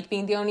 I like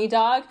being the only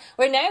dog.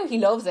 Where now he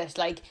loves it.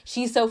 Like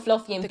she's so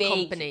fluffy and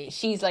big. Company.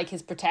 She's like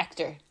his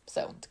protector.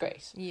 So it's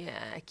great.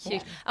 Yeah,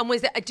 cute.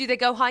 Yeah. And do they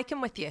go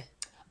hiking with you?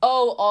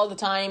 Oh, all the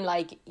time.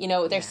 Like, you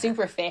know, they're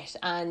super fit,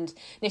 and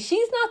now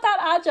she's not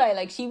that agile.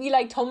 Like she'd be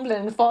like tumbling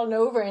and falling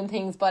over and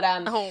things. But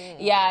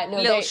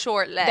little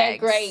short legs. They're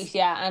great.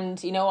 Yeah,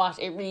 and you know what?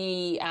 It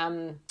really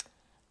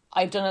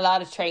I've done a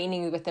lot of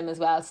training with them as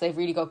well, so they've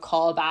really got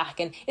call back,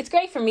 and it's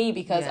great for me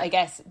because I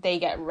guess they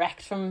get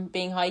wrecked from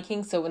being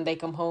hiking, so when they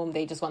come home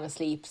they just want to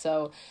sleep,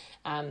 so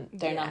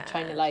they're not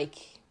trying to like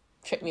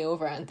trip me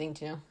over or anything,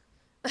 you know.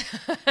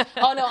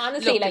 Oh no,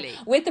 honestly, like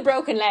with the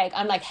broken leg,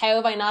 I'm like, how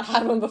have I not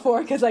had one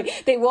before? Because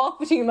like they walk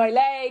between my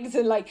legs,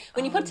 and like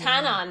when you put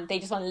tan on, they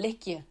just want to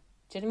lick you.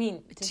 Do you know what I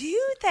mean?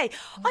 Do they?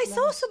 I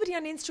saw somebody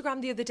on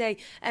Instagram the other day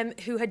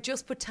who had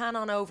just put tan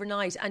on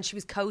overnight, and she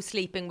was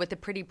co-sleeping with a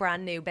pretty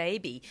brand new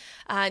baby.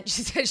 And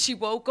she said she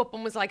woke up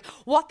and was like,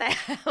 what the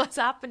hell has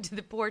happened to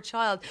the poor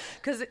child?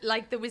 Because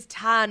like there was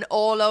tan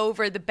all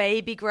over the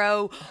baby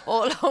grow,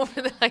 all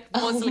over the like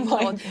muslin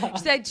cloth.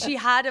 She said she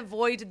had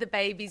avoided the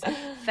baby's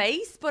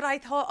face, but I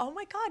thought, oh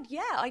my God,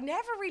 yeah, I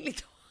never really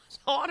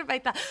thought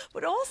about that.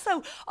 But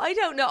also, I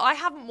don't know, I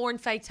haven't worn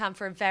fake tan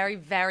for a very,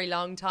 very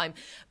long time,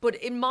 but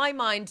in my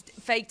mind,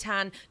 fake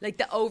tan, like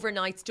the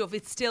overnight stuff,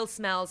 it still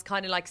smells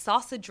kind of like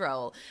sausage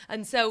roll.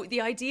 And so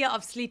the idea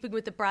of sleeping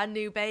with a brand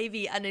new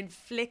baby and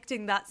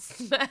inflicting that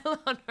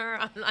smell on her,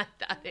 I'm like,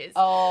 that is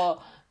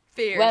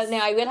fierce. Well,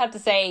 now I will have to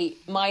say,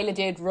 Mila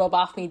did rub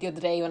off me the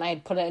other day when I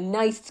had put a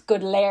nice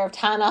good layer of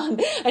tan on,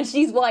 and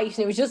she's white,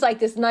 and it was just like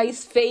this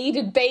nice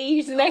faded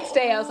beige the next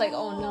day. I was like,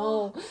 oh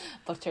no.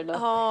 But her look,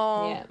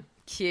 yeah.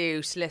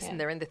 Cute. Listen,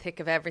 they're in the thick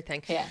of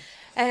everything. Yeah.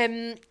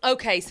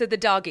 Okay, so the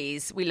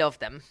doggies, we love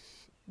them.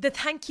 The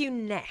thank you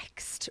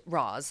next,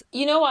 Roz.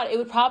 You know what? It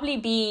would probably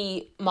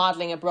be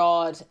modelling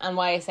abroad, and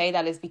why I say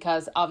that is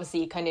because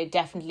obviously it kind of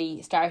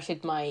definitely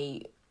started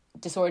my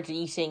disordered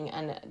eating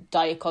and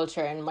diet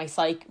culture and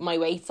my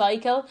weight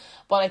cycle.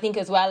 But I think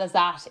as well as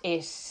that,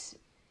 it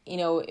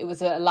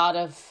was a lot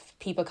of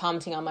people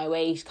commenting on my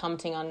weight,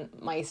 commenting on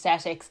my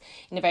aesthetics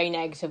in a very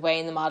negative way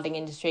in the modelling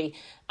industry.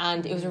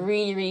 And it was a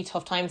really, really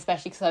tough time,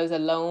 especially because I was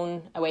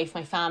alone, away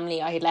from my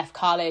family. I had left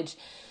college.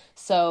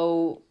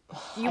 So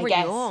you were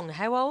young.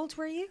 How old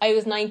were you? I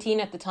was 19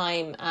 at the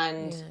time,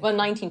 and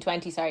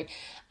 20, sorry.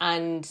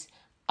 And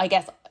I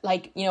guess,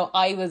 like, you know,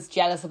 I was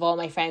jealous of all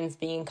my friends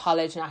being in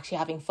college and actually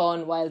having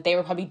fun, while they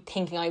were probably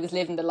thinking I was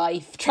living the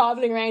life,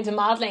 travelling around and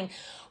modelling,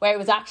 where it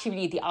was actually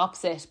really the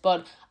opposite.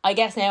 But I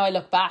guess now I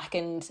look back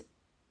and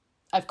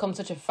I've come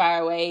such a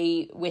far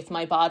way with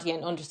my body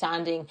and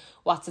understanding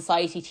what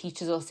society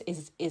teaches us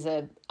is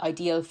a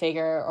ideal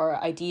figure or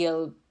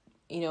ideal,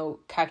 you know,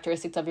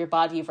 characteristics of your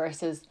body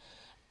versus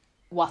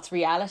what's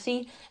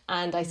reality.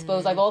 And I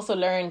suppose I've also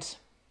learned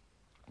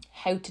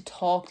how to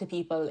talk to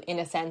people in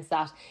a sense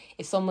that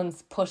if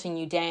someone's putting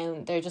you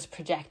down, they're just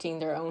projecting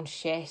their own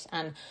shit.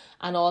 And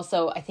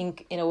also I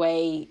think in a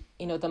way,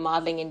 you know, the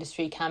modelling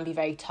industry can be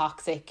very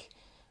toxic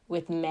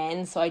with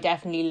men, so I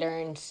definitely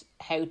learned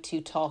how to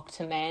talk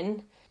to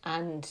men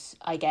and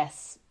I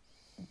guess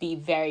be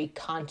very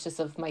conscious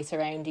of my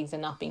surroundings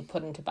and not being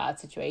put into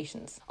bad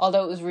situations.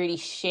 Although it was really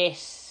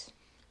shit,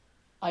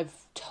 I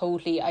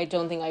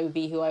don't think I would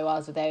be who I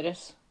was without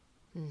it.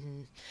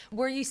 Mm-hmm.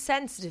 Were you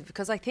sensitive?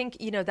 Because I think,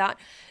 you know, that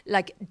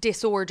like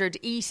disordered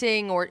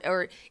eating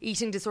or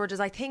eating disorders,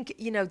 I think,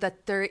 you know,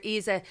 that there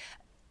is a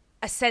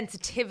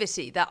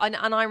sensitivity that, and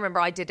I remember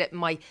I did it in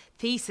my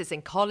thesis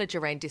in college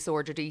around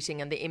disordered eating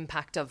and the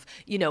impact of,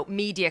 you know,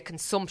 media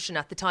consumption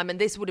at the time. And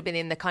this would have been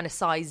in the kind of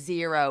size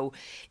zero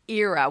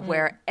era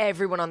where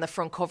everyone on the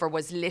front cover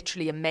was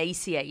literally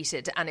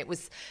emaciated. And it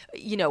was,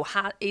 you know,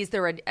 is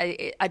there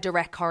a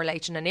direct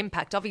correlation and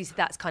impact? Obviously,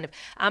 that's kind of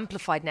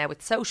amplified now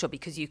with social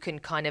because you can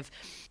kind of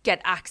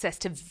get access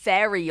to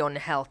very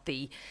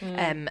unhealthy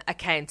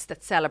accounts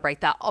that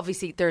celebrate that.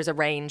 Obviously, there's a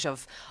range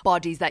of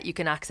bodies that you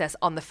can access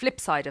on the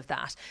flip side of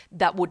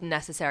that wouldn't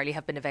necessarily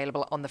have been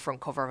available on the front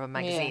cover of a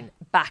magazine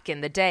back in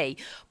the day.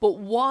 But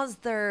was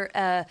there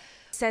a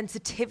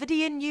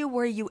sensitivity in you?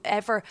 Were you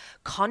ever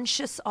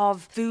conscious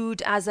of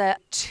food as a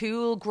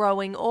tool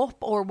growing up,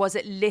 or was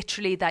it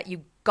literally that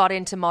you got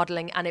into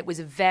modelling and it was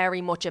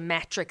very much a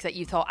metric that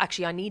you thought,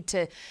 actually, I need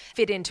to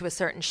fit into a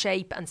certain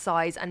shape and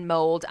size and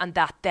mould, and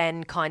that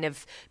then kind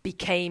of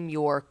became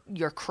your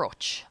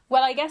crutch?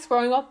 Well, I guess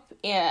growing up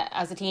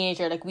as a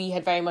teenager, like we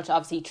had very much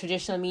obviously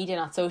traditional media,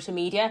 not social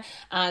media.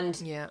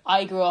 And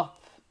I grew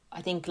up,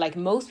 I think, like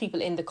most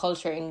people in the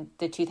culture in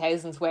the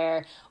 2000s,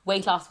 where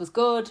weight loss was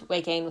good,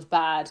 weight gain was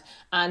bad,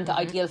 and the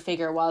ideal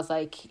figure was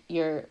like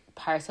your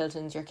Paris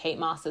Hiltons, your Kate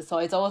Mosses. So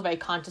I was always very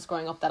conscious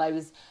growing up that I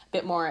was a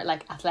bit more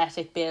like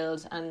athletic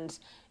build, and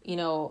you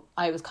know,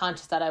 I was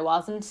conscious that I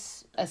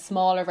wasn't a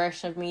smaller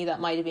version of me that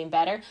might have been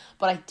better,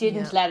 but I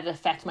didn't let it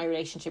affect my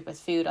relationship with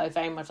food. I was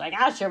very much like,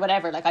 sure,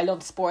 whatever. Like I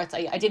loved sports.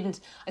 I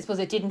suppose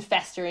it didn't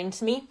fester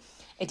into me.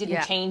 It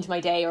didn't change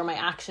my day or my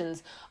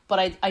actions.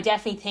 But I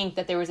definitely think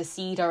that there was a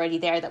seed already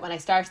there, that when I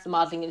started the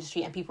modelling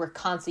industry and people were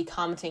constantly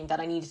commenting that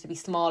I needed to be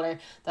smaller,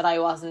 that I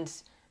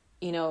wasn't,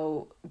 you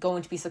know,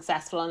 going to be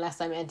successful unless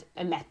I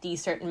met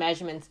these certain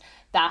measurements,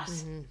 that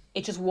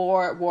it just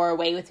wore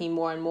away with me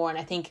more and more. And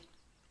I think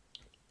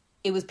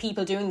it was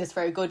people doing this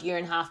for a good year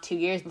and a half, 2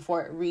 years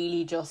before it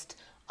really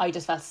I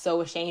just felt so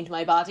ashamed of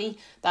my body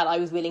that I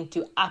was willing to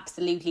do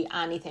absolutely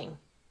anything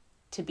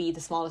to be the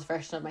smallest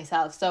version of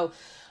myself. So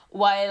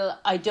while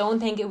I don't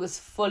think it was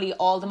fully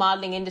all the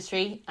modelling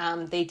industry,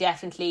 they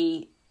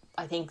definitely,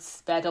 I think,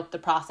 sped up the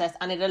process,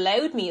 and it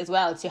allowed me as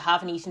well to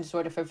have an eating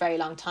disorder for a very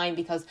long time,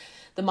 because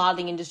the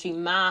modelling industry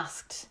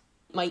masked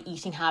my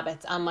eating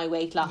habits and my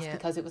weight loss,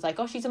 because it was like,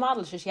 oh, she's a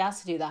model, so she has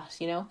to do that,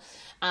 you know.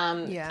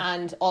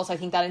 And also I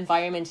think that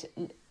environment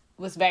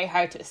was very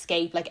hard to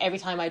escape. Like every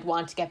time I'd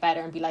want to get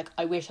better and be like,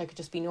 I wish I could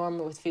just be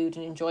normal with food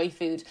and enjoy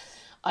food,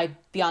 I'd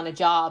be on a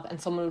job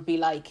and someone would be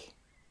like,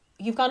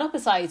 you've gone up a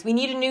size, we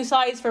need a new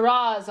size for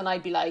Roz, and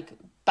I'd be like,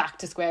 back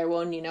to square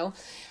one, you know.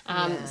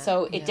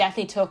 So it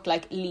definitely took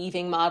like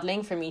leaving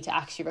modelling for me to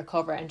actually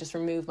recover and just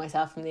remove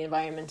myself from the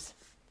environment.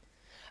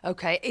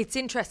 Okay, it's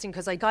interesting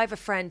because I have a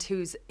friend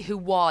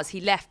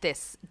he left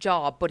this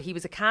job, but he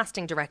was a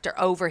casting director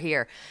over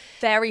here,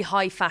 very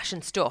high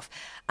fashion stuff.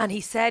 And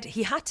he said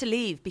he had to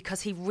leave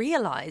because he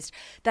realised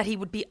that he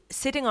would be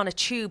sitting on a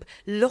tube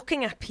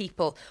looking at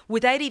people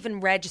without even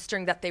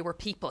registering that they were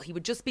people. He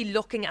would just be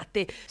looking at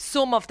the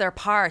sum of their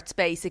parts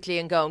basically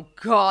and going,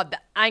 God, the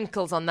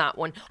ankles on that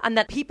one. And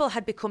that people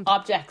had become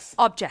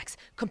objects,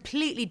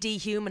 completely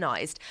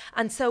dehumanised.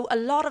 And so a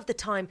lot of the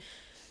time,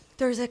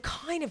 there's a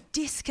kind of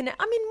disconnect.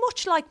 I mean,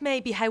 much like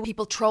maybe how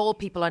people troll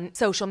people on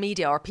social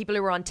media, or people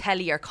who are on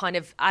telly are kind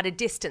of at a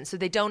distance, so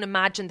they don't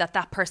imagine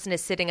that person is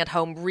sitting at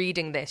home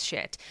reading this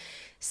shit.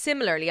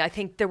 Similarly, I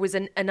think there was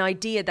an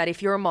idea that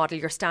if you're a model,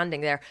 you're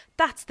standing there.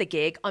 That's the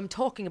gig. I'm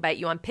talking about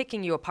you. I'm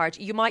picking you apart.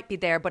 You might be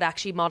there, but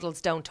actually models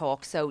don't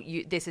talk. So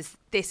this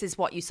is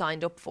what you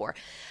signed up for.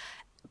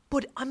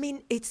 But I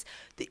mean, it's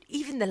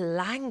even the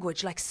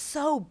language, like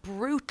so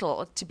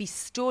brutal to be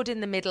stood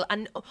in the middle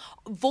and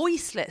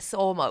voiceless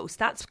almost.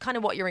 That's kind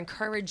of what you're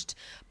encouraged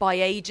by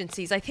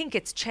agencies. I think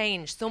it's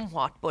changed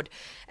somewhat, but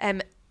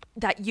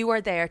that you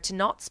are there to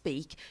not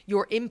speak.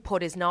 Your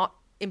input is not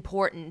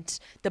important.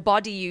 The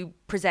body you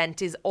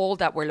present is all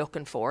that we're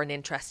looking for and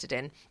interested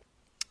in.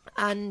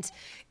 And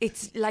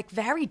it's like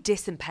very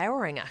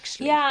disempowering,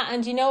 actually. Yeah,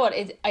 and you know what?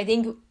 I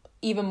think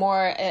even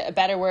more, a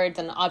better word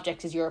than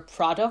object is you're a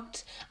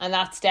product, and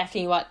that's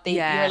definitely what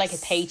you're like a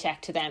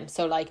paycheck to them.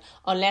 So like,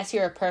 unless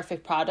you're a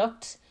perfect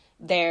product,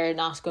 they're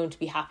not going to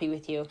be happy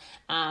with you.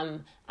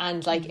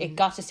 And like it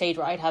got to stage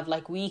where I'd have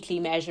like weekly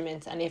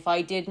measurements, and if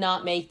I did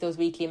not make those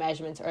weekly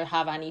measurements or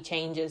have any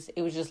changes,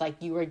 it was just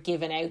like you were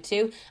given out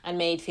to and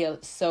made feel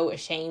so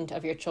ashamed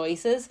of your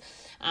choices,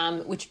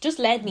 which just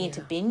led me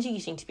into binge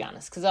eating, to be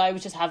honest, because I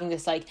was just having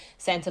this like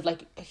sense of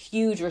like a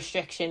huge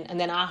restriction, and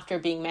then after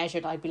being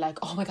measured I'd be like,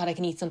 oh my god, I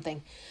can eat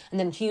something, and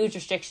then huge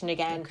restriction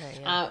again.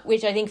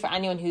 Which I think for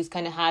anyone who's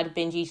kind of had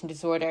binge eating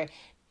disorder,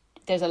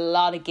 there's a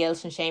lot of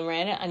guilt and shame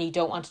around it, and you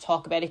don't want to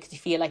talk about it because you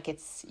feel like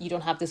you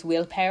don't have this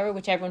willpower,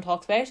 which everyone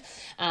talks about,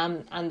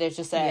 and there's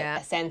just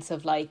a sense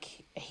of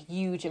like a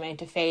huge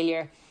amount of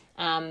failure,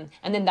 and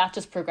then that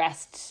just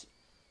progressed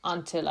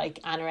onto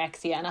like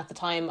anorexia. And at the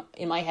time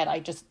in my head I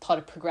just thought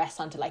it progressed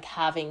onto like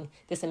having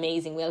this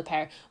amazing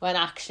willpower, when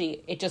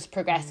actually it just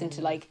progressed into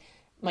like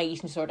my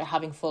eating disorder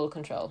having full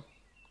control.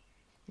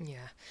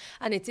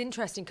 And it's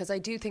interesting because I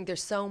do think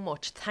there's so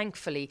much,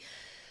 thankfully,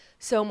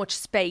 so much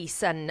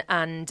space and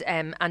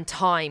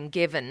time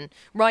given,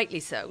 rightly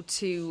so,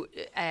 to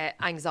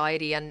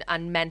anxiety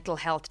and mental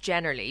health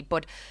generally.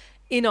 But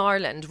in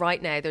Ireland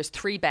right now, there's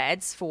 3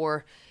 beds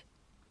for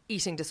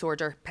eating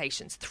disorder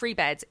patients, 3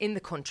 beds in the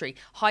country,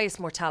 highest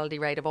mortality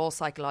rate of all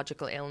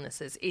psychological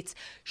illnesses. It's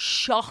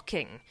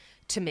shocking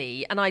to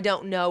me, and I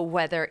don't know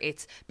whether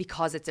it's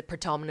because it's a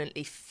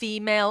predominantly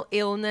female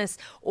illness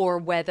or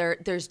whether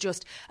there's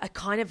just a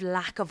kind of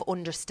lack of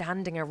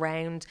understanding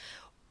around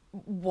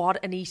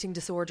what an eating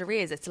disorder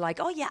is. It's like,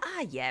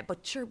 but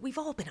sure, we've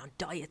all been on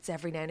diets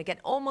every now and again,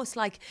 almost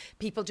like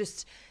people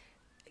just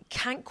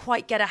can't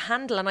quite get a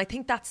handle. And I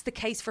think that's the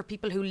case for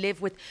people who live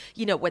with,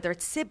 whether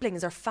it's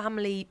siblings or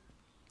family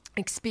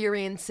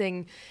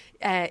experiencing,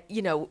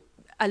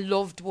 a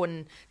loved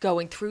one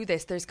going through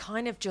this, there's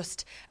kind of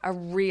just a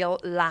real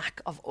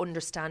lack of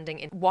understanding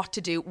in what to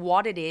do,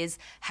 what it is,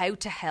 how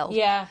to help.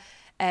 Yeah.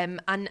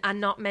 And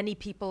not many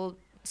people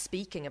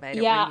speaking about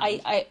it. Yeah,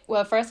 really.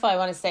 Well, first of all, I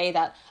want to say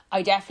that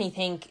I definitely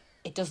think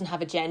it doesn't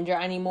have a gender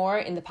anymore.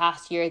 In the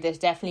past year, there's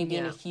definitely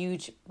been a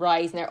huge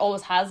rise, and there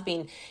always has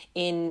been,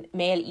 in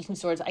male eating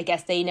disorders. I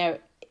guess they now,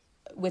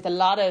 with a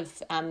lot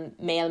of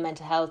male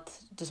mental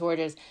health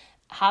disorders,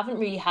 haven't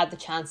really had the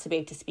chance to be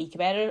able to speak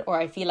about it. Or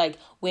I feel like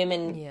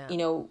women, you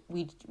know,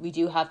 we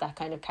do have that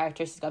kind of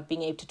characteristic of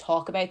being able to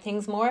talk about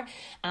things more.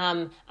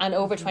 And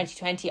over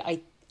 2020,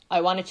 I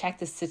want to check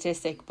the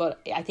statistic,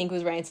 but I think it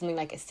was around something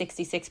like a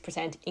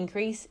 66%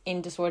 increase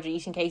in disordered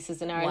eating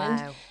cases in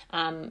Ireland.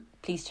 Wow.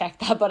 Please check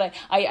that, but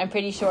I'm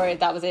pretty sure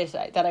that was it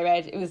that I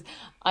read. It was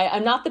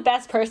I'm not the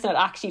best person at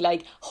actually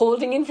like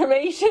withholding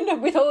information.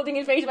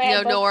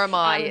 No, nor am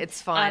I. It's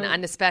fine,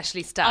 and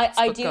especially stats.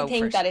 I do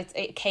think that it's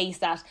a case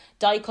that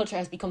diet culture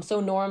has become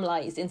so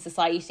normalised in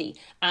society,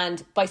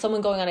 and by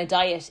someone going on a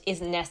diet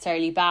isn't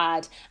necessarily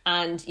bad.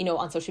 And you know,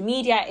 on social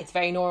media, it's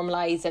very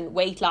normalised, and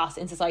weight loss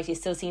in society is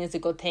still seen as a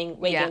good thing.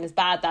 Weight gain is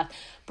bad. That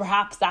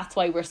perhaps that's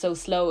why we're so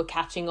slow at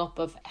catching up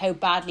of how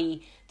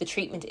badly the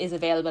treatment is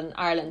available in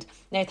Ireland.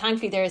 Now,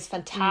 thankfully, there is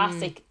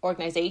fantastic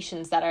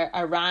organisations that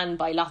are ran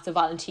by lots of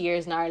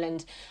volunteers in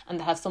Ireland, and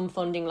that have some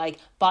funding, like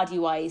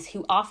Bodywise,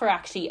 who offer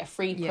actually a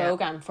free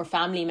programme for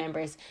family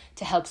members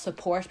to help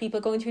support people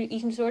going through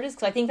eating disorders.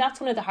 Because I think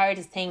that's one of the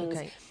hardest things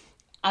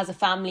as a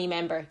family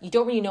member. You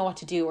don't really know what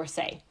to do or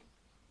say.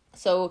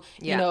 So,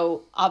 you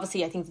know,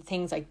 obviously I think the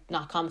things like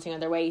not commenting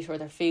on their weight or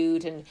their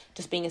food and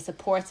just being a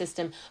support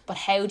system, but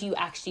how do you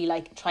actually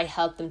like try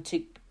help them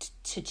to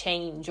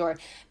change or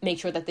make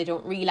sure that they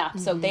don't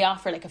relapse? So they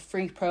offer like a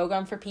free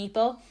program for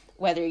people,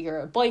 whether you're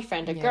a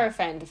boyfriend, a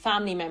girlfriend, a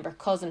family member,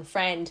 cousin,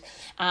 friend.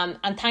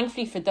 And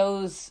thankfully for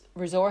those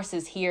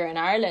resources here in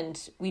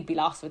Ireland, we'd be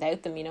lost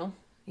without them, you know?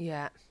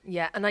 Yeah.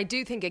 And I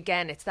do think,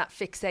 again, it's that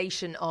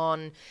fixation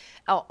on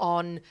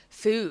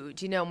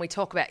food, you know, and we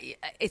talk about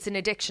it's an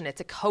addiction,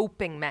 it's a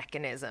coping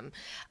mechanism.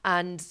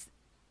 And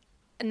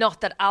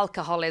not that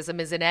alcoholism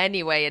is in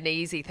any way an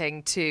easy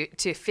thing to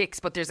fix,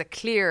 but there's a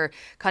clear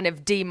kind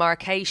of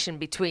demarcation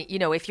between, you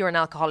know, if you're an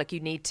alcoholic,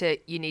 you need to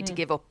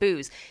give up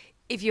booze.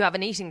 If you have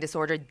an eating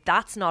disorder,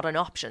 that's not an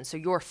option. So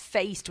you're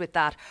faced with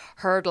that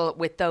hurdle,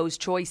 with those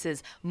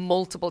choices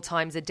multiple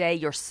times a day,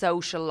 your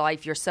social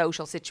life, your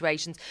social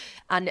situations.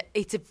 And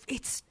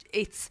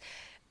it's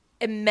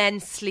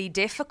immensely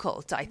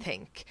difficult, I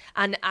think.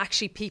 And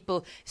actually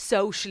people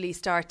socially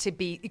start to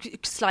be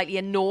slightly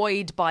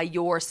annoyed by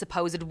your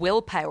supposed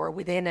willpower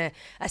within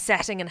a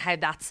setting, and how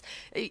that's,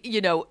 you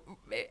know,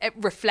 it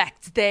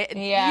reflects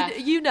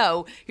you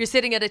know, you're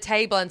sitting at a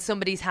table and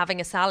somebody's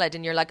having a salad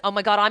and you're like, oh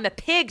my God, I'm a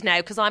pig now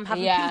because I'm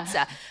having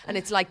pizza. And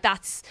it's like,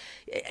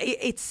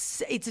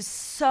 it's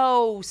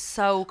so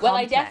complex. Well,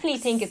 I definitely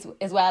think it's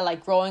as well,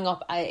 like growing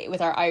up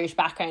with our Irish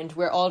background,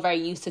 we're all very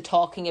used to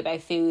talking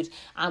about food.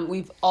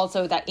 We've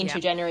also that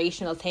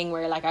intergenerational thing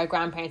where like our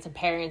grandparents and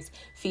parents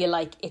feel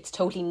like it's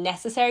totally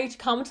necessary to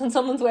comment on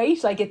someone's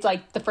weight. Like it's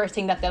like the first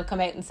thing that they'll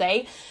come out and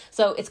say.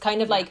 So it's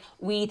kind of like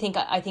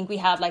I think we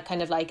have like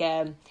kind of like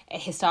a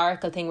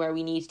historical thing where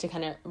we need to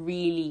kind of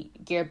really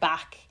gear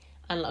back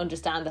and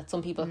understand that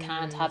some people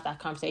can't have that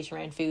conversation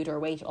around food or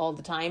weight all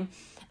the time.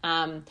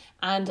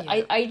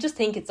 I just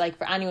think it's like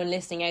for anyone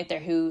listening out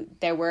there who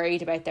they're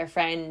worried about their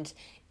friend,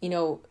 you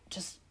know,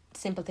 just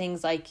simple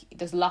things like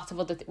there's lots of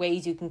other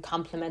ways you can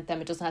compliment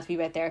them. It doesn't have to be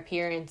about their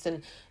appearance,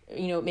 and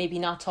you know, maybe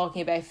not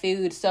talking about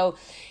food. So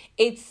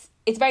it's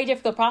a very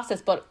difficult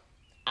process, but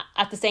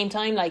at the same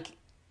time, like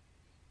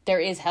there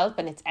is help,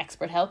 and it's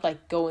expert help,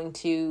 like going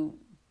to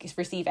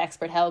receive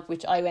expert help,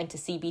 which I went to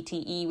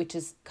CBTE, which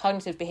is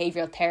Cognitive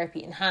Behavioural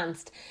Therapy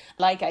Enhanced.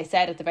 Like I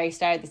said at the very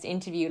start of this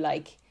interview,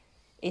 like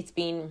it's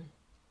been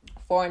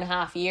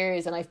 4.5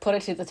 years and I've put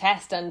it to the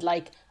test, and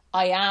like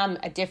I am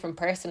a different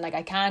person. Like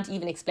I can't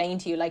even explain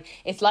to you, like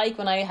it's like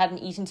when I had an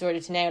eating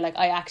disorder to now, like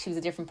I actually was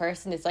a different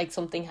person. It's like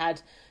something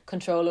had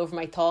control over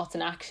my thoughts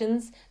and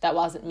actions that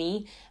wasn't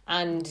me.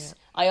 And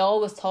I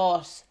always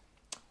thought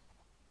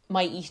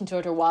my eating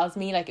disorder was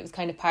me, like it was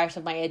kind of part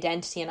of my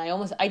identity, and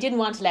I didn't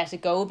want to let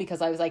it go, because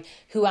I was like,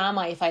 who am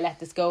I if I let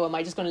this go? Am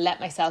I just going to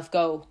let myself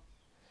go?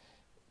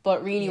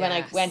 But really, when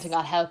I went and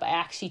got help, I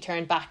actually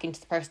turned back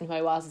into the person who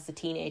I was as a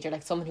teenager,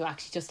 like someone who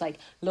actually just like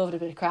loved a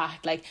bit of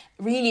crack, like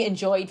really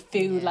enjoyed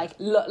food, like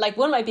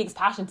one of my biggest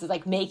passions is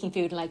like making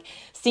food and like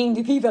seeing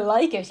the people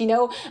like it, you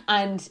know,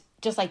 and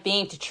just like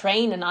being able to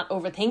train and not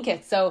overthink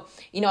it. So,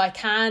 you know, I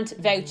can't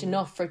vouch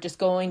enough for just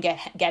going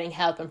getting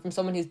help, and from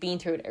someone who's been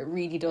through it, it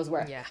really does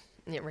work. Yeah,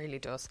 it really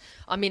does.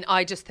 I mean,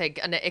 I just think,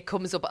 and it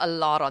comes up a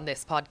lot on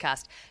this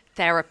podcast,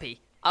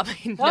 therapy. I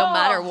mean, no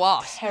matter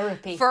what.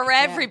 Therapy. For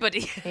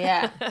everybody.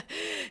 Yeah.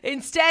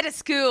 Instead of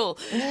school.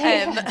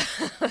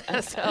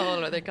 That's a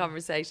whole other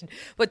conversation.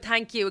 But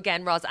thank you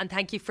again, Ros, and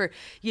thank you for,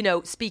 you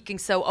know, speaking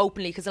so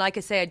openly, because like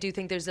I say, I do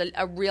think there's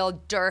a real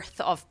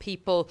dearth of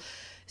people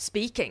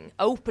speaking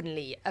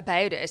openly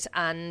about it,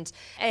 and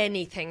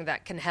anything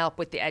that can help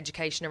with the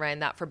education around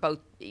that for both,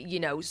 you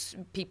know,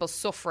 people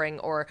suffering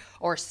or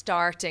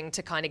starting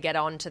to kind of get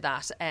onto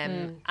that,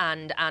 and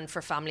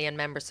for family and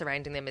members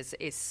surrounding them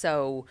is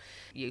so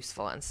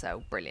useful and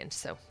so brilliant.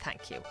 So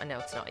thank you. I know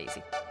it's not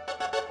easy.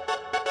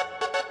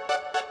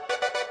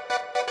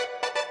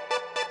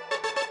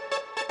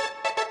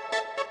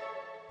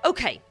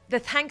 Okay, the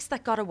thanks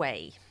that got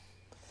away.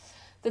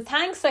 The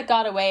thanks that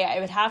got away, I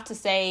would have to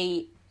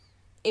say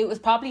it was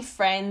probably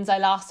friends I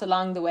lost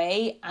along the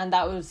way, and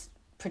that was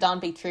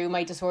predominantly through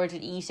my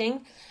disordered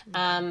eating.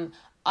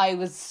 I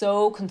was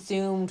so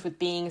consumed with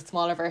being a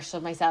smaller version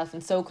of myself,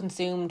 and so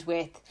consumed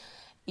with,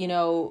 you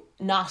know,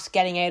 not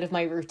getting out of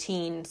my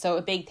routine. So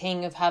a big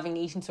thing of having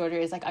eating disorder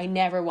is like I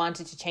never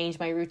wanted to change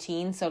my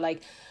routine. So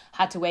like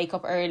had to wake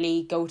up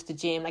early, go to the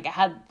gym. Like I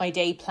had my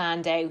day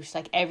planned out.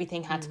 Like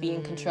everything had to be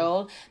in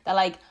control. That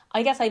like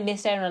I guess I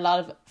missed out on a lot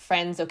of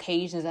friends'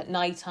 occasions at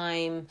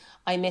nighttime.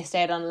 I missed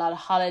out on a lot of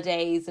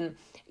holidays, and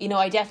you know,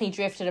 I definitely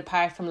drifted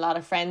apart from a lot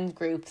of friend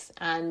groups.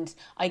 And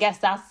I guess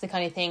that's the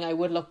kind of thing I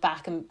would look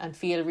back and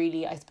feel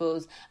really, I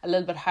suppose, a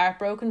little bit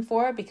heartbroken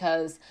for,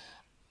 because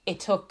it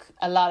took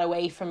a lot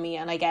away from me.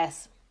 And I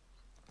guess,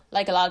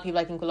 like a lot of people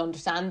I think will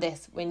understand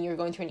this, when you're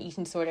going through an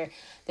eating disorder,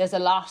 there's a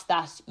lot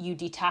that you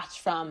detach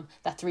from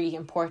that's really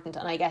important.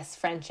 And I guess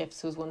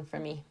friendships was one for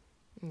me.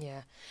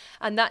 Yeah.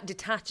 And that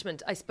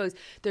detachment, I suppose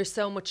there's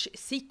so much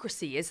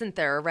secrecy, isn't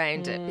there,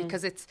 around it,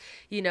 because it's,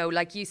 you know,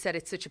 like you said,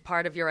 it's such a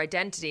part of your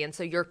identity. And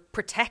so you're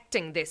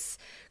protecting this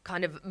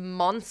kind of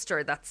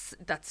monster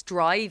that's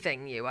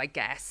driving you, I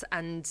guess.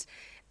 And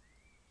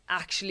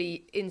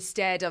actually,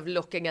 instead of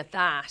looking at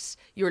that,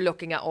 you're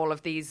looking at all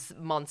of these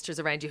monsters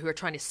around you who are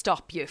trying to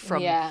stop you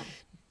from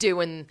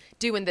doing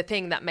the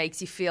thing that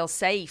makes you feel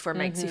safe or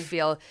makes you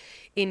feel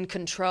in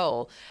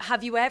control.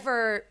 Have you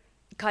ever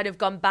kind of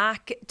gone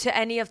back to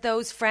any of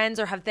those friends,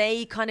 or have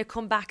they kind of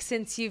come back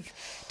since you've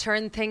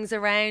turned things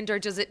around, or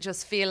does it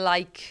just feel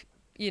like,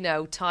 you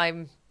know,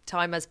 time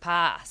has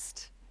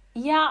passed?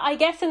 Yeah, I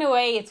guess in a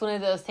way it's one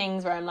of those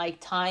things where I'm like,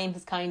 time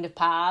has kind of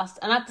passed.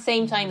 And at the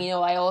same time, you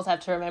know, I always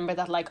have to remember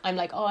that, like, I'm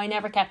like, oh, I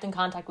never kept in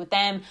contact with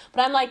them.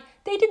 But I'm like,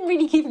 they didn't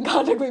really keep in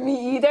contact with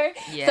me either.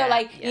 Yeah, so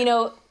like, you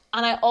know,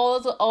 and I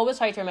always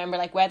try to remember,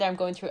 like, whether I'm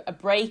going through a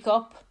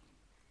breakup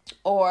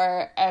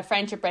or a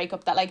friendship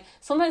breakup, that like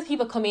sometimes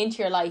people come into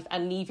your life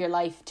and leave your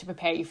life to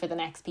prepare you for the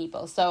next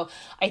people. So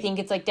I think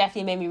it's like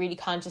definitely made me really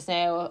conscious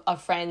now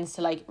of friends,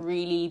 to like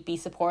really be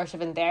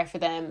supportive and there for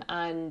them,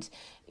 and,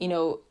 you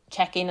know,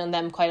 check in on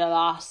them quite a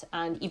lot.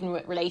 And even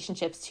with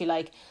relationships, to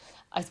like,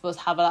 I suppose,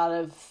 have a lot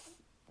of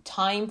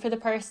time for the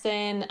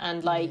person,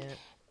 and like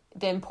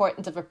the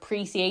importance of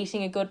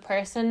appreciating a good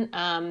person.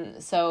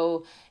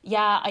 So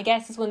yeah, I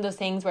guess it's one of those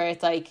things where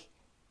it's like,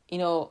 you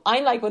know,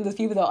 I'm like one of those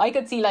people though, I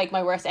could see like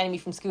my worst enemy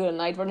from school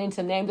and I'd run into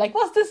them and be like,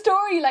 what's the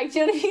story? Like, do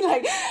you know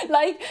what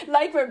I mean?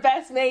 Like we're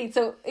best mates.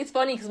 So it's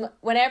funny because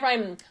whenever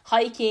I'm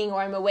hiking or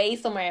I'm away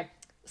somewhere,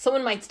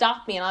 someone might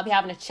stop me and I'll be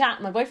having a chat,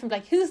 and my boyfriend will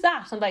be like, who's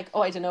that? I'm like,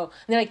 oh, I don't know. And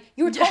they're like,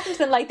 you were talking to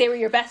them like they were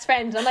your best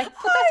friend. And I'm like,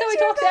 but that's how I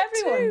talk to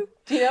everyone.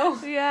 Do you know?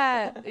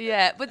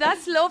 Yeah. But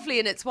that's lovely,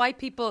 and it's why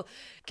people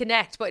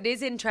connect. But it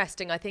is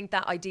interesting, I think,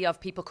 that idea of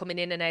people coming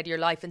in and out of your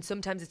life, and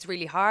sometimes it's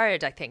really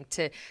hard, I think,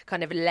 to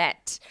kind of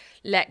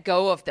let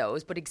go of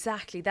those. But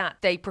exactly that,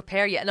 they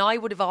prepare you. And I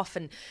would have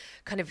often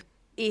kind of,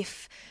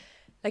 if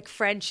like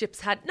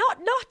friendships had not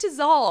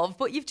dissolved,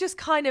 but you've just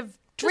kind of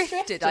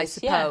drifted, I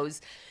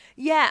suppose.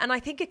 Yeah, and I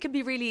think it can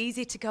be really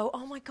easy to go,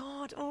 oh my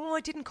God,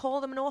 I didn't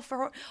call them enough,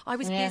 or I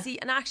was busy.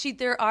 And actually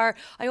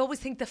I always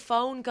think the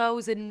phone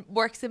goes and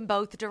works in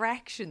both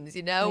directions,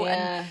 you know,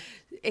 and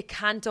it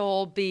can't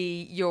all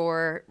be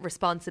your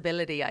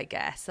responsibility, I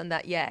guess. And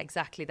that,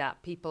 exactly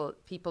that. People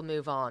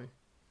move on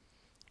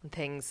and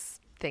things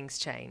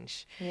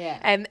change.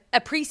 Yeah.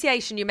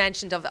 Appreciation, you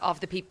mentioned, of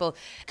the people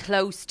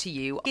close to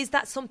you. Is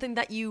that something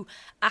that you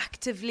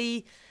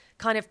actively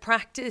kind of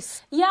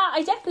practice? Yeah,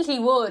 I definitely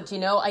would, you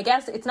know. I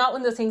guess it's not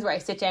one of those things where I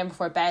sit down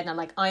before bed and I'm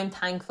like, I'm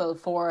thankful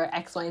for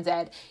X, Y, and Z.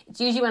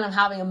 It's usually when I'm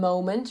having a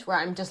moment where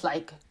I'm just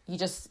like,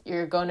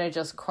 you're gonna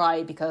just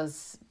cry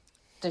because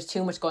there's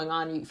too much going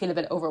on, you feel a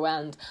bit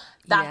overwhelmed.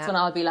 That's when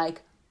I'll be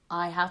like,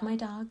 I have my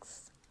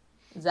dogs,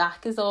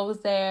 Zach is always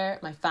there,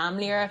 my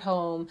family are at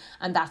home,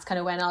 and that's kind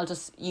of when I'll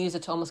just use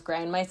it to almost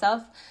ground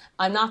myself.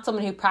 I'm not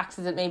someone who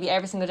practices it maybe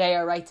every single day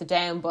or writes it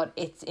down, but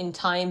it's in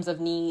times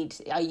of need,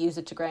 I use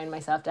it to ground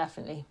myself,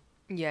 definitely.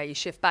 Yeah, you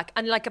shift back.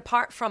 And like,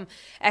 apart from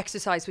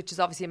exercise, which is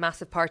obviously a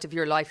massive part of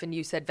your life, and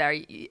you said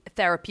very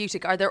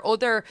therapeutic, are there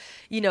other,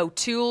 you know,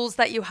 tools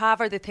that you have?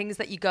 Are there things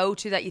that you go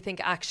to that you think,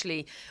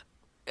 actually,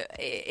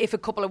 if a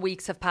couple of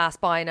weeks have passed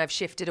by and I've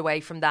shifted away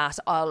from that,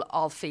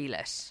 I'll feel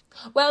it?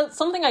 Well,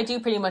 something I do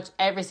pretty much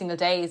every single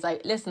day is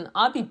like, listen,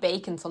 I'll be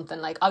baking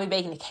something. Like, I'll be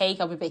baking a cake,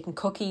 I'll be baking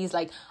cookies.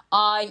 Like,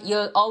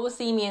 you'll always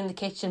see me in the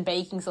kitchen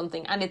baking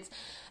something. And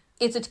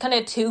it's a kind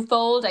of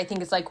twofold. I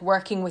think it's like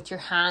working with your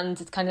hands.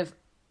 It's kind of,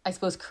 I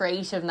suppose,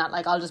 creative, and that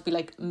like I'll just be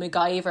like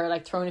MacGyver,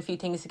 like throwing a few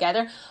things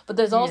together. But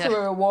there's also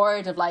a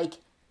reward of like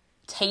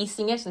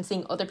tasting it and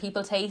seeing other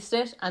people taste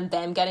it and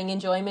them getting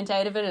enjoyment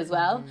out of it as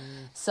well.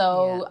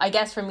 So I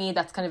guess for me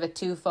that's kind of a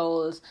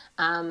twofold.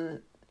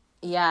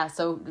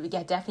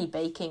 Definitely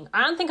baking.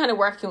 I don't think kind of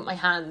working with my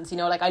hands, you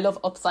know, like I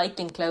love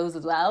upcycling clothes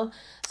as well.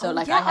 So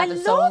I have a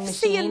sewing machine.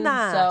 Seeing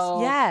that. So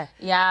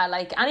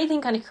like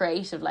anything kind of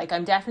creative. Like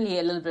I'm definitely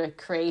a little bit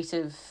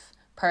creative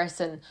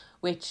person,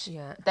 which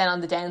then on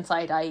the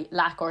downside I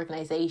lack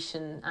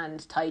organisation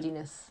and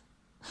tidiness.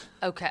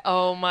 Okay.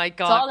 Oh my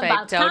God, it's all babe,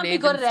 about, don't can't be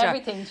good at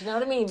everything. Do you know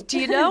what I mean? Do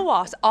you know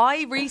what?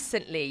 I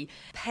recently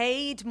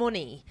paid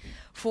money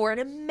for an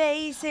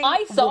amazing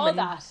I saw woman.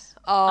 that.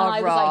 Oh, and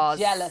I was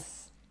like jealous.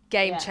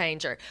 Game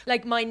changer.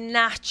 Like my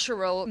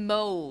natural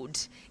mode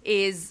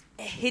is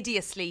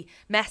hideously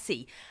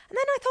messy. And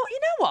then I thought, you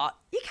know what?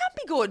 You can't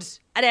be good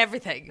at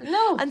everything.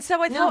 No. And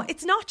so I thought,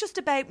 it's not just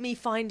about me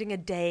finding a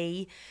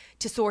day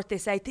to sort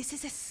this out. This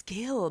is a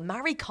skill.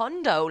 Marie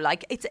Kondo.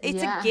 Like it's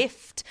a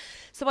gift.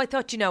 So I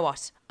thought, you know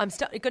what? I'm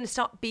going to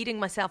stop beating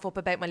myself up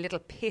about my little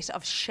pit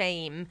of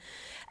shame.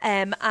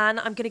 And I'm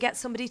going to get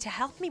somebody to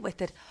help me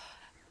with it.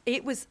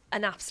 It was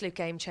an absolute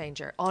game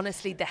changer.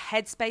 Honestly, the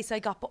headspace I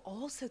got, but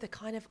also the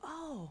kind of,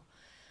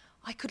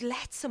 I could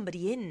let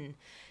somebody in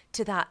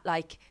to that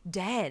like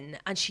den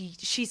and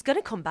she's going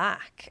to come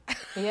back.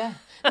 Yeah.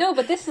 No,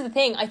 but this is the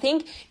thing. I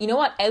think, you know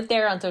what, out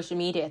there on social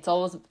media, it's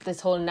always this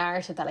whole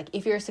narrative that like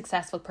if you're a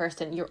successful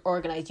person, you're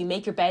organised, you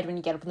make your bed when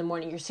you get up in the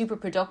morning, you're super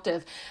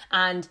productive,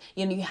 and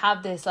you know, you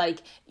have this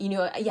like, you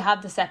know, you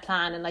have the set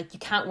plan and like you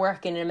can't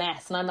work in a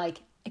mess. And I'm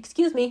like,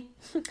 excuse me,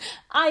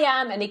 I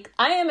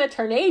am a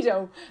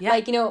tornado. Yeah.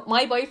 Like, you know,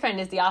 my boyfriend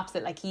is the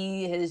opposite. Like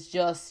he is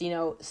just, you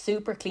know,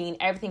 super clean.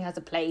 Everything has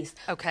a place.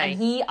 Okay.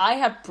 And I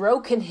have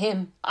broken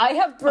him.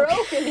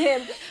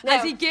 Him. Now,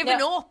 has he given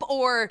up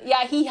or?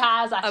 Yeah, he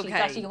has actually. Okay.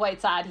 It's actually quite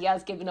sad. He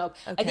has given up.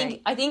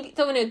 Okay. I think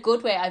so in a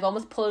good way. I've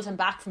almost pulled him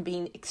back from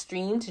being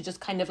extreme to just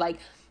kind of like,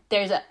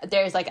 there's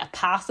like a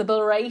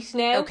passable rate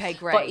now. Okay,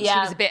 great. But, yeah. She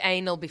was a bit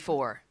anal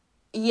before.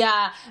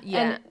 Yeah.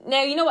 And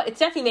now, you know what, it's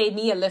definitely made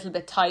me a little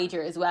bit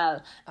tidier as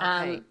well.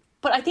 Okay.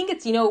 But I think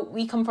it's, you know,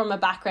 we come from a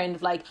background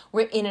of like,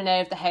 we're in and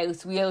out of the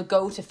house, we'll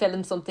go to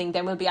film something,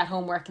 then we'll be at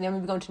home working, then we'll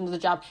be going to another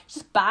job. It's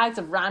just bags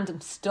of random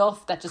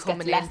stuff that just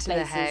coming gets left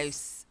into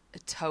places. The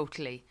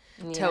house.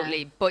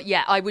 Totally. But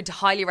yeah, I would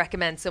highly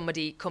recommend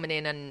somebody coming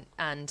in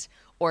and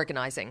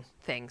organising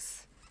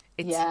things.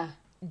 It's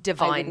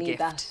divine gift.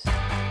 That.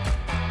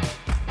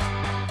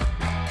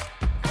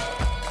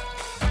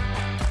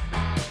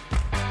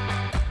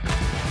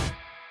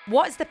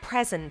 What is the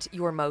present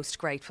you're most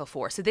grateful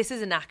for? So this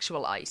is an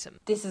actual item.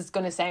 This is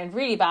going to sound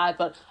really bad,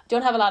 but I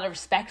don't have a lot of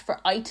respect for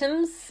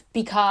items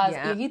because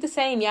are you the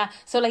same? Yeah.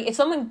 So like if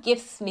someone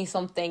gifts me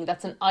something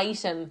that's an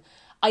item,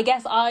 I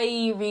guess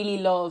I really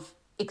love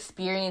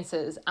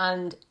experiences.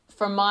 And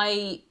for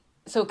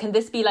so can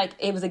this be like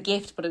it was a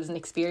gift but it was an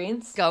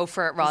experience? Go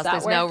for it, Roz.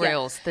 There's no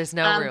rules. There's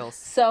no rules.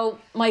 So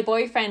my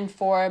boyfriend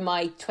for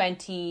my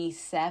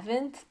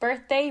 27th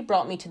birthday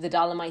brought me to the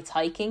Dolomites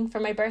hiking for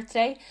my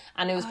birthday,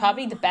 and it was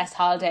probably the best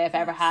holiday I've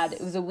ever had.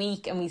 It was a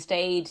week and we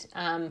stayed,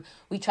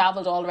 we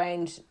travelled all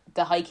around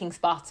the hiking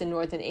spots in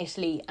northern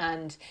Italy,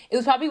 and it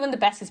was probably one of the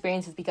best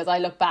experiences because I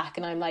look back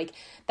and I'm like,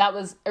 that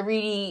was a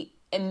really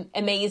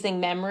amazing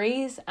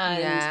memories.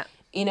 And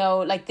you know,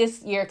 like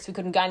this year, because we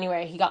couldn't go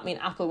anywhere, he got me an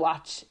Apple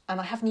Watch and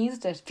I haven't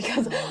used it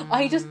because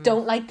I just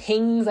don't like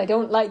pings. I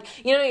don't like,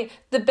 you know,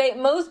 the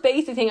most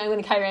basic thing I'm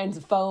going to carry around is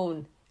a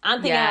phone.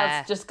 Anything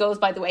else just goes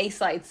by the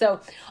wayside.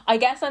 So I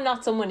guess I'm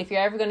not someone, if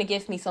you're ever going to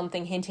give me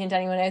something, hint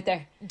anyone out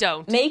there,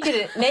 don't. Make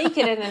it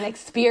an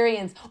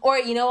experience. Or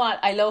you know what,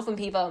 I love when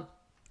people,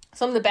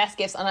 some of the best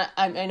gifts, and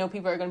I know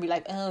people are going to be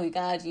like, oh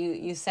God,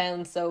 you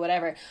sound so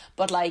whatever.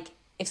 But like,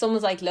 if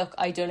someone's like, look,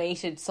 I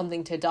donated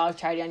something to a dog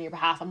charity on your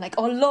behalf, I'm like,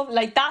 oh, love,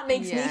 like that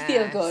makes me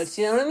feel good.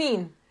 Do you know what I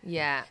mean?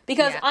 Yeah.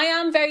 Because I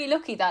am very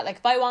lucky that like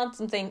if I want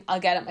something, I'll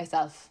get it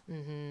myself.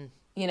 Mm-hmm.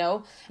 You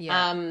know?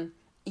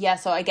 Yeah.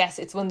 So I guess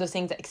it's one of those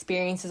things that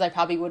experiences I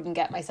probably wouldn't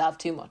get myself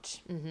too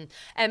much.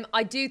 Mm-hmm.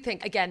 I do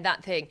think, again,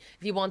 that thing,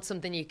 if you want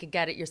something, you can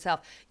get it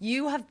yourself.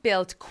 You have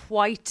built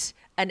quite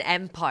an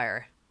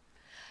empire.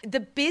 The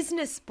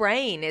business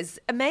brain is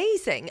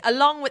amazing,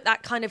 along with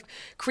that kind of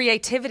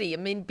creativity. I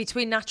mean,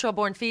 between Natural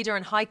Born Feeder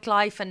and Hike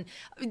Life, and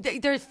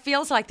there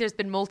feels like there's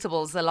been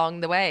multiples along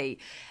the way.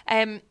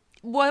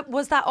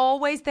 Was that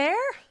always there?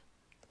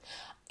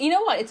 You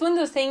know what? It's one of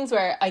those things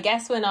where I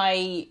guess when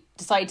I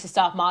decided to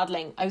stop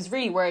modelling, I was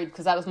really worried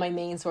because that was my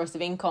main source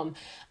of income.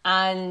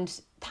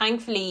 And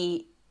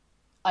thankfully,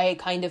 I had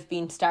kind of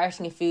been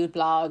starting a food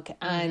blog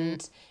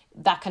and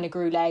that kind of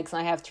grew legs,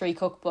 and I have 3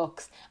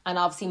 cookbooks, and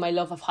obviously my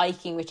love of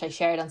hiking, which I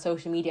shared on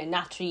social media,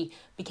 naturally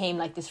became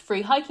like this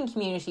free hiking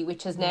community,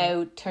 which has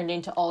now turned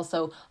into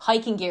also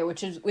hiking gear,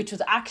 which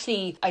was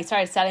actually, I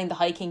started selling the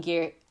hiking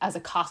gear as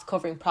a cost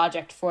covering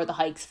project for the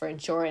hikes for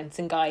insurance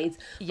and guides,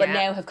 but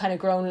now have kind of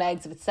grown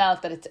legs of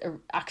itself, that it's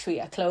actually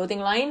a clothing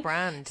line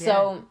brand.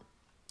 So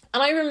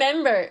and I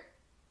remember,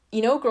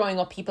 you know, growing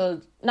up,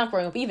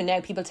 even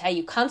now people tell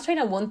you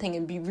concentrate on one thing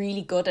and be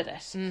really good at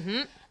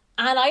it.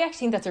 And I actually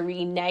think that's a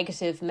really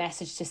negative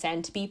message to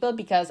send to people,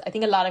 because I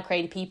think a lot of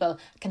creative people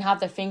can have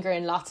their finger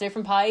in lots of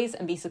different pies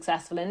and be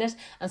successful in it.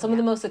 And some of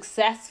the most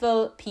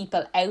successful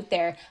people out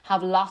there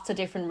have lots of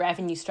different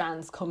revenue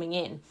strands coming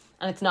in.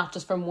 And it's not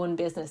just from one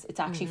business, it's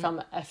actually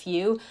from a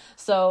few.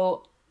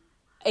 So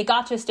it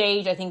got to a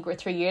stage, I think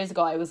 3 years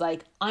ago, I was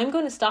like, I'm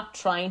going to stop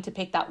trying to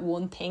pick that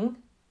one thing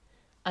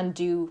and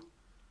do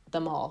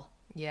them all.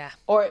 Yeah.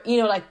 Or,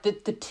 you know, like the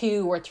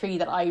 2 or 3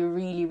 that I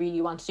really,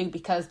 really want to do,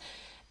 because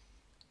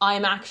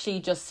I'm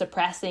actually just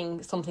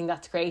suppressing something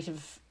that's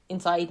creative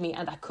inside me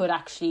and that could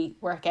actually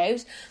work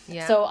out.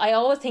 Yeah. So I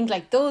always think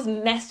like those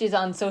messages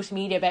on social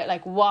media about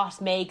like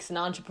what makes an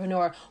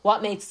entrepreneur,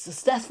 what makes a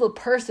successful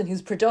person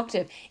who's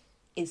productive,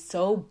 is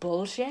so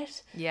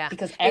bullshit. Yeah,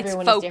 because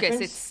everyone it's focus, is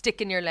different. It's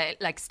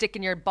stick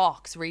in your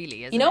box,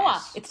 really, isn't it? You know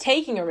what? It's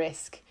taking a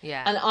risk.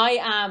 Yeah.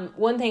 And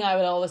one thing I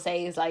would always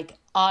say is like,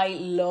 I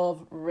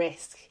love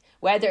risk.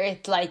 Whether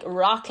it's like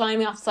rock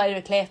climbing off the side of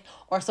a cliff,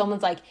 or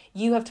someone's like,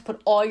 you have to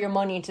put all your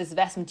money into this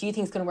investment, do you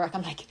think it's going to work?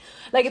 I'm like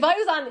if I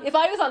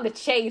was on the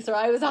Chase, or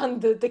I was on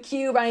the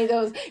Cube, or any of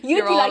those,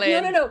 you'd be like,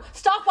 no,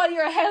 stop while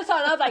you're ahead of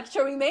time. I was like,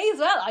 sure, we may as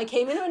well. I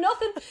came in with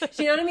nothing.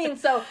 Do you know what I mean?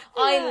 So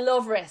I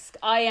love risk.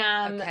 I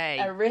am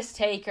a risk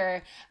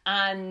taker.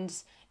 And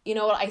you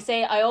know what I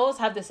say? I always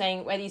have the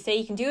saying, whether you say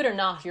you can do it or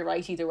not, you're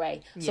right either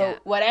way. So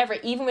whatever,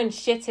 even when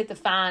shit's hit the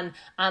fan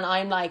and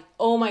I'm like,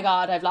 oh my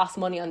God, I've lost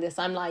money on this,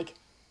 I'm like,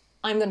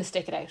 I'm going to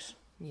stick it out.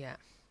 Yeah.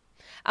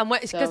 And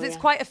because it's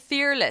quite a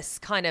fearless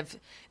kind of,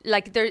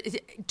 like,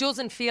 it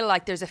doesn't feel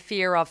like there's a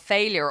fear of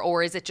failure,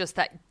 or is it just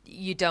that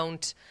you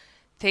don't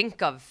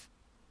think of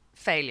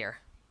failure?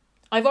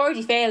 I've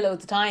already failed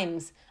loads of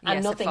times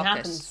and nothing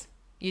happens.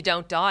 You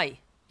don't die.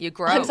 You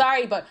grow. I'm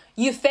sorry, but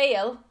you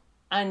fail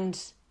and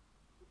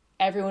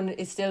everyone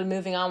is still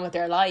moving on with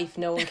their life.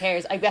 No one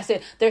cares. I guess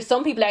there's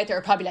some people out there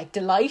are probably like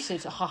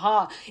delighted,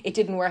 haha, it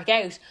didn't work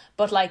out.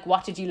 But like,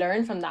 what did you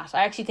learn from that?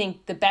 I actually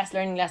think the best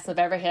learning lessons I've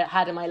ever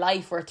had in my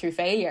life were through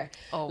failure.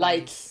 Always.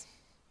 Like,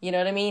 you know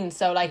what I mean?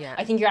 So like,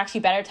 I think you're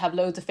actually better to have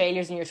loads of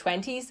failures in your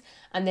 20s,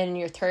 and then in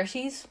your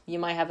 30s, you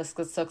might have a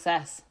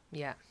success.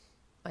 Yeah.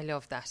 I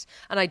love that.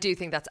 And I do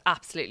think that's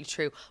absolutely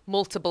true.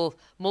 Multiple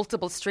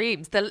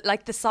streams,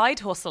 like the side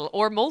hustle,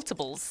 or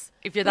multiples,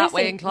 if you're that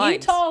way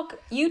inclined.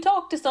 You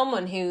talk to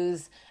someone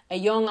who's a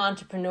young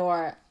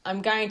entrepreneur,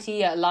 I'm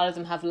guarantee you a lot of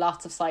them have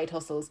lots of side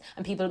hustles,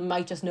 and people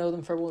might just know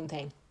them for one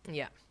thing.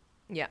 Yeah.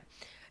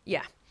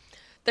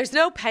 There's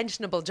no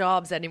pensionable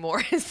jobs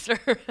anymore, is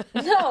there?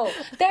 No,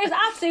 there's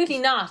absolutely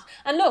not.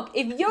 And look,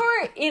 if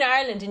you're in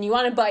Ireland and you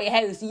want to buy a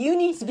house, you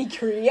need to be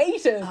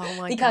creative. Oh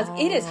my because God.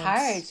 it is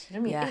hard. You know what I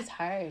mean? It is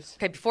hard.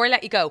 Okay, before I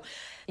let you go,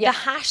 the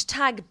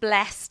hashtag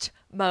blessed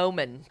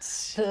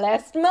moment.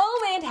 Blessed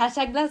moment.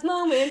 Hashtag blessed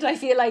moment. I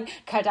feel like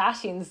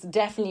Kardashians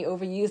definitely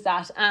overuse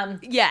that.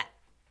 Yeah.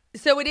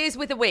 So it is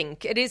with a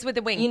wink.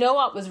 You know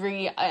what was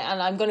really,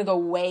 and I'm going to go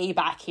way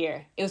back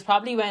here. It was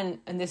probably when,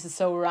 and this is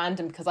so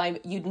random because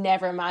you'd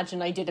never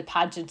imagine I did a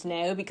pageant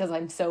now, because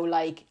I'm so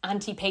like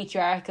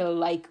anti-patriarchal,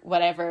 like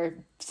whatever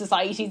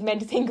society's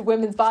meant to think of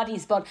women's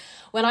bodies. But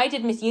when I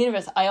did Miss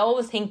Universe, I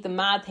always think the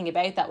mad thing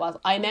about that was,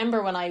 I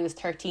remember when I was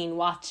 13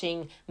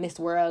 watching Miss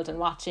World and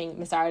watching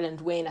Miss Ireland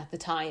win at the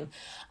time,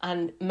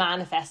 and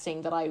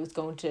manifesting that I was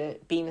going to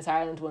be Miss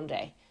Ireland one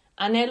day.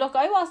 And now look,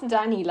 I wasn't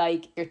any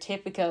like your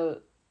typical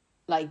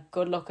like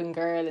good looking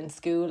girl in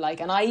school,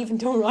 like, and I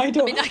don't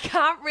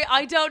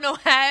know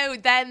how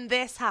then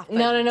this happened.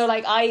 No,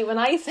 like when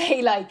I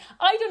say like,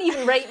 I don't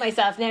even rate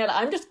myself now, like,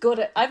 I'm just good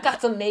at, I've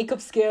got some makeup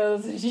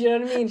skills, you know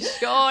what I mean?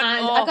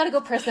 I've got a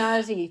good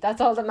personality,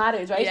 that's all that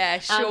matters, right? Yeah,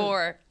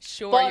 sure,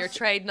 but you're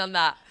trading on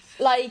that.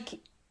 Like,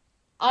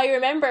 I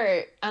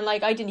remember, and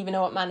like, I didn't even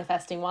know what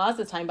manifesting was at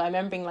the time, but I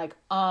remember being like,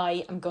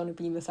 I am going to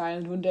be Miss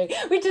Ireland one day,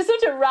 which is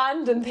such a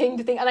random thing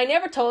to think. And I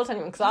never told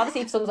anyone, because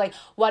obviously if someone's like,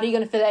 what are you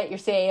going to fill out your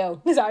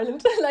CAO? Miss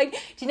Ireland. Like,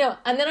 do you know?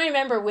 And then I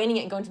remember winning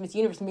it and going to Miss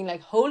Universe and being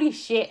like, holy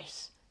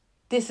shit,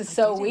 this is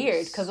so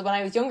weird. Because when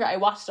I was younger, I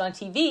watched it on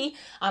TV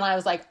and I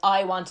was like,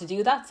 I want to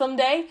do that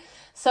someday.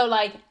 So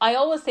like, I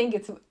always think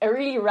it's a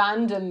really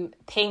random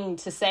thing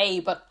to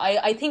say, but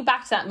I think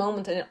back to that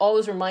moment and it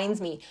always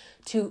reminds me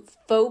to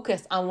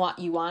focus on what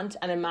you want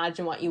and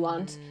imagine what you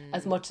want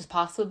as much as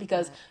possible,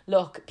 because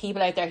look,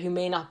 people out there who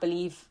may not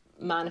believe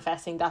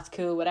manifesting, that's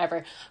cool,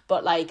 whatever,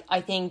 but like,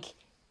 I think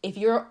if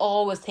you're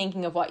always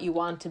thinking of what you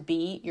want to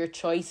be, your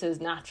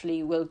choices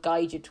naturally will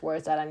guide you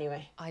towards that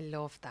anyway. I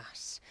love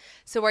that.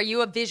 So are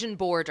you a vision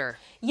boarder?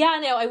 Yeah,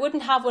 no, I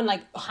wouldn't have one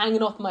like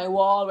hanging up my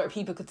wall where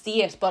people could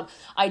see it, but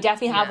I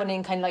definitely have one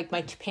in kind of like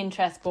my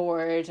Pinterest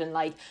board. And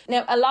like,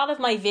 now a lot of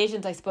my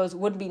visions, I suppose,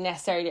 wouldn't be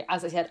necessarily,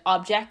 as I said,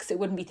 objects. It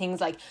wouldn't be things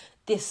like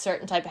this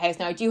certain type of house.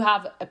 Now I do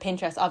have a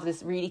Pinterest of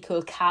this really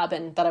cool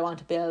cabin that I want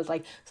to build,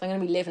 like, so I'm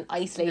going to be living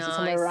isolated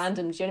somewhere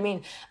random, do you know what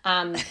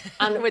I mean?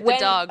 And with the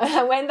dog.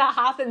 When that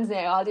happens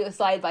now, I'll do a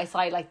side by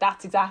side, like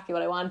that's exactly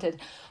what I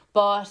wanted.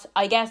 But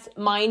I guess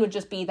mine would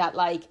just be that,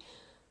 like,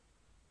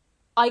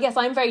 I guess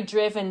I'm very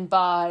driven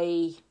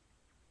by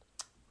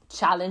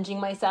challenging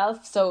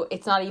myself. So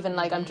it's not even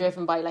like I'm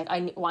driven by like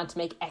I want to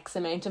make X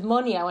amount of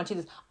money, I want to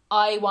do this.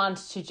 I want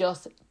to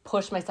just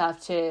push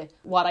myself to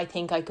what I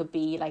think I could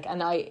be like,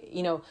 and I,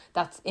 you know,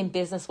 that's in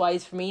business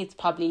wise for me, it's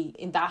probably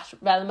in that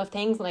realm of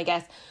things. And I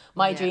guess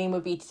my dream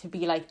would be to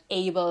be like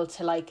able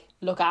to like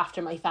look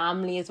after my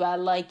family as well,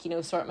 like, you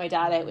know, sort my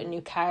dad out with a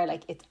new car.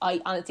 Like it's,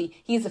 I honestly,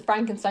 he's the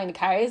Frankenstein of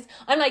cars.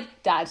 I'm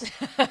like, Dad,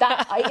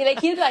 that like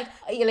he'll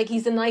be like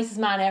he's the nicest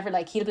man ever.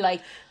 Like he'll be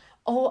like,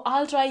 oh,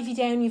 I'll drive you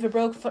down, you've a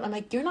broken foot. I'm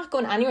like, you're not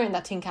going anywhere in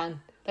that tin can.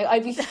 Like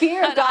I'd be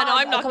fear of God, and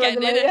I'm not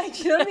getting in it.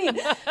 Do you know what I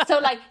mean? So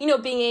like, you know,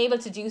 being able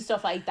to do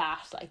stuff like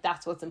that, like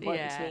that's what's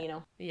important to me, you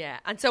know. Yeah.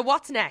 And so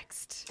what's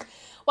next?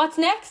 What's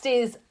next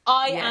is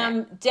I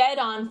am dead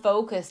on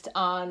focused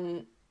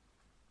on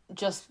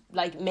just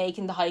like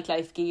making the Hike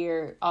Life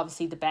gear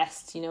obviously the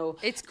best, you know.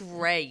 It's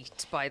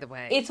great, by the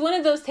way. It's one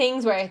of those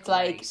things where it's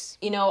like,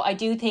 you know, I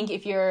do think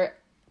if you're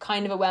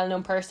kind of a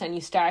well-known person and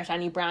you start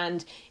any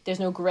brand,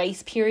 there's no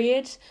grace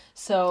period.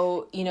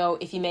 So, you know,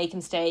 if you make a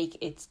mistake,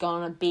 it's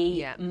gonna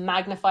be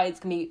magnified. It's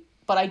gonna be,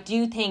 but I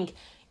do think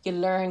you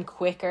learn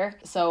quicker.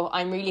 So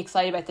I'm really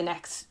excited about the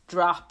next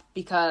drop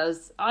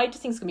because I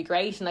just think it's gonna be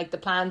great. And like the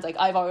plans, like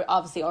I've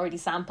obviously already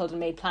sampled and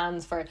made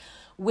plans for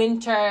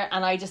winter,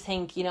 and I just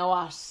think, you know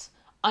what,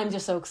 I'm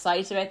just so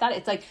excited about that.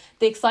 It's like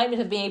the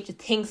excitement of being able to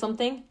think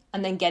something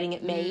and then getting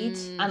it made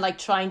and like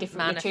trying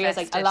different materials.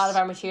 Like a lot of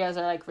our materials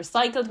are like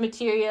recycled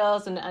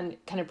materials and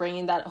kind of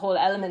bringing that whole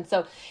element.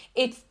 So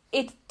it's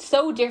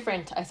so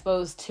different, I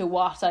suppose, to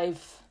what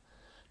I've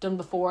done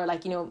before.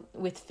 Like, you know,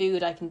 with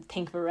food, I can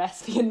think of a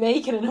recipe and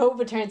make it and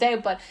hope it turns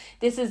out. But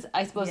this is,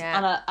 I suppose,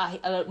 on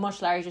a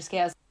much larger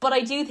scale. But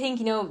I do think,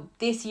 you know,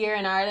 this year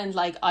in Ireland,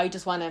 like I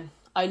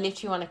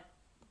literally want to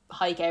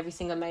hike every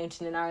single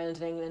mountain in Ireland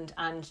and England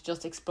and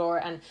just explore.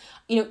 And,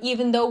 you know,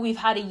 even though we've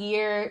had a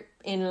year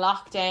in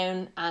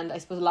lockdown, and I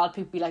suppose a lot of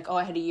people be like, oh,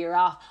 I had a year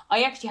off,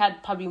 I actually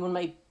had probably one of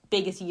my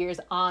biggest years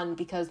on,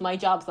 because my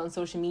job's on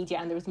social media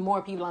and there was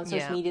more people on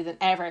social media than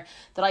ever,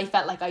 that I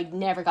felt like I'd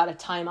never got a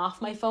time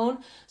off my phone.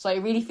 So I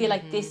really feel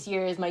like this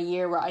year is my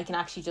year where I can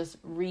actually just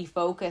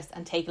refocus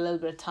and take a little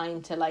bit of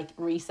time to like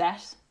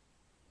reset.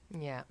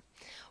 Yeah.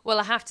 Well,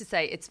 I have to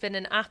say, it's been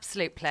an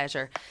absolute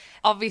pleasure.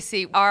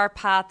 Obviously, our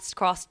paths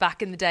crossed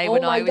back in the day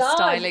when I was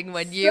styling,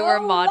 when you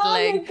were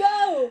modelling.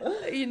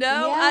 You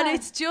know, and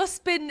it's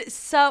just been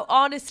so,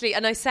 honestly,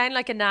 and I sound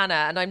like a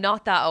nana, and I'm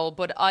not that old,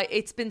 but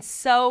it's been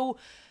so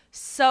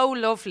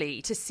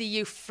lovely to see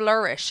you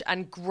flourish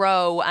and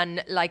grow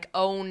and like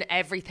own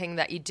everything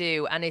that you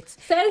do, and it's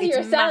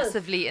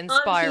massively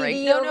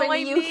inspiring. On TV over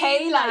in the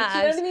UK, like, do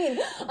you know what I mean?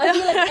 I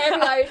feel like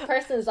every Irish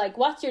person is like,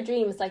 what's your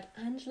dream? It's like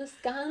Angela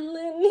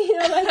Scanlon, you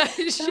know, like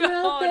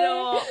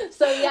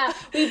So yeah,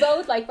 we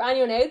both, like, for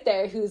anyone out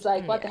there who's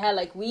like, what the hell,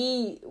 like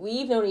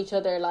we've known each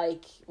other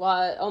like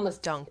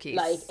almost donkeys,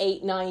 like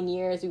 8-9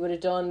 years we would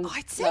have done.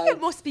 I'd say like,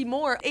 it must be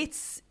more.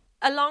 It's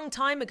a long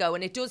time ago,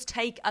 and it does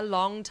take a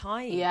long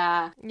time.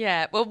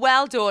 Yeah,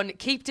 well done.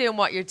 Keep doing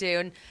what you're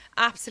doing.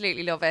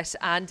 Absolutely love it,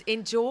 and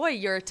enjoy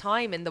your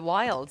time in the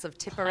wilds of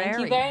Tipperary. Thank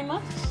you very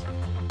much.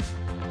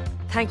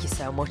 Thank you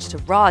so much to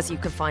Roz. You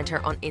can find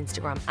her on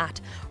Instagram at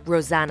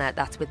Rosanna,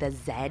 that's with a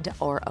Z,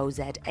 or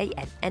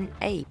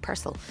Ozanna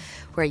Purcell,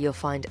 where you'll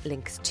find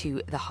links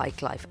to the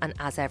Hike Life. And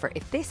as ever,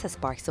 if this has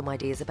sparked some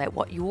ideas about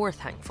what you're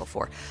thankful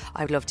for,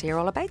 I would love to hear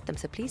all about them.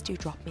 So please do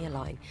drop me a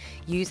line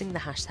using the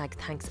hashtag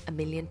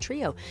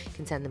 #ThanksAmillionTrio. You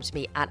can send them to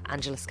me at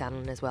Angela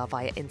Scanlon as well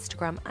via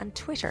Instagram and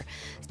Twitter.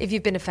 If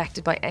you've been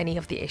affected by any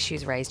of the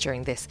issues raised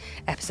during this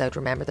episode,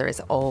 remember there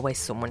is always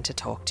someone to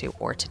talk to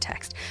or to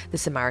text. The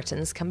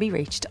Samaritans can be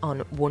reached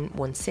on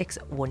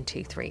 116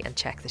 123, and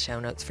check the show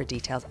notes for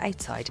details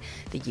outside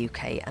the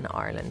UK and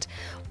Ireland.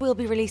 We'll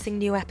be releasing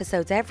new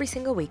episodes every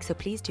single week, so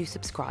please do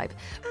subscribe.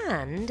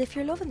 And if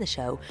you're loving the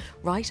show,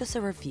 write us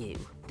a review.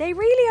 They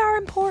really are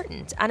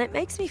important, and it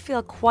makes me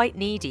feel quite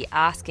needy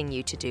asking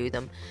you to do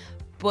them,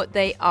 but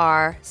they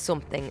are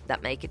something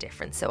that make a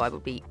difference. So I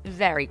would be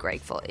very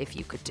grateful if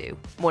you could do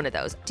one of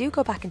those. Do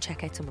go back and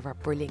check out some of our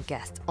brilliant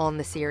guests on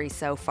the series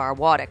so far.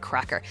 What a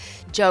cracker.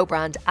 Joe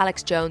Brand,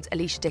 Alex Jones,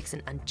 Alicia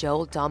Dixon and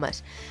Joel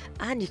Dommett.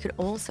 And you can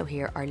also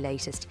hear our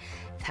latest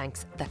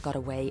Thanks That Got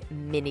Away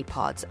mini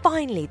pods.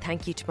 Finally,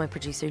 thank you to my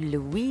producer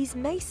Louise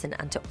Mason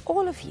and to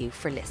all of you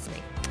for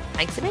listening.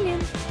 Thanks a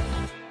million.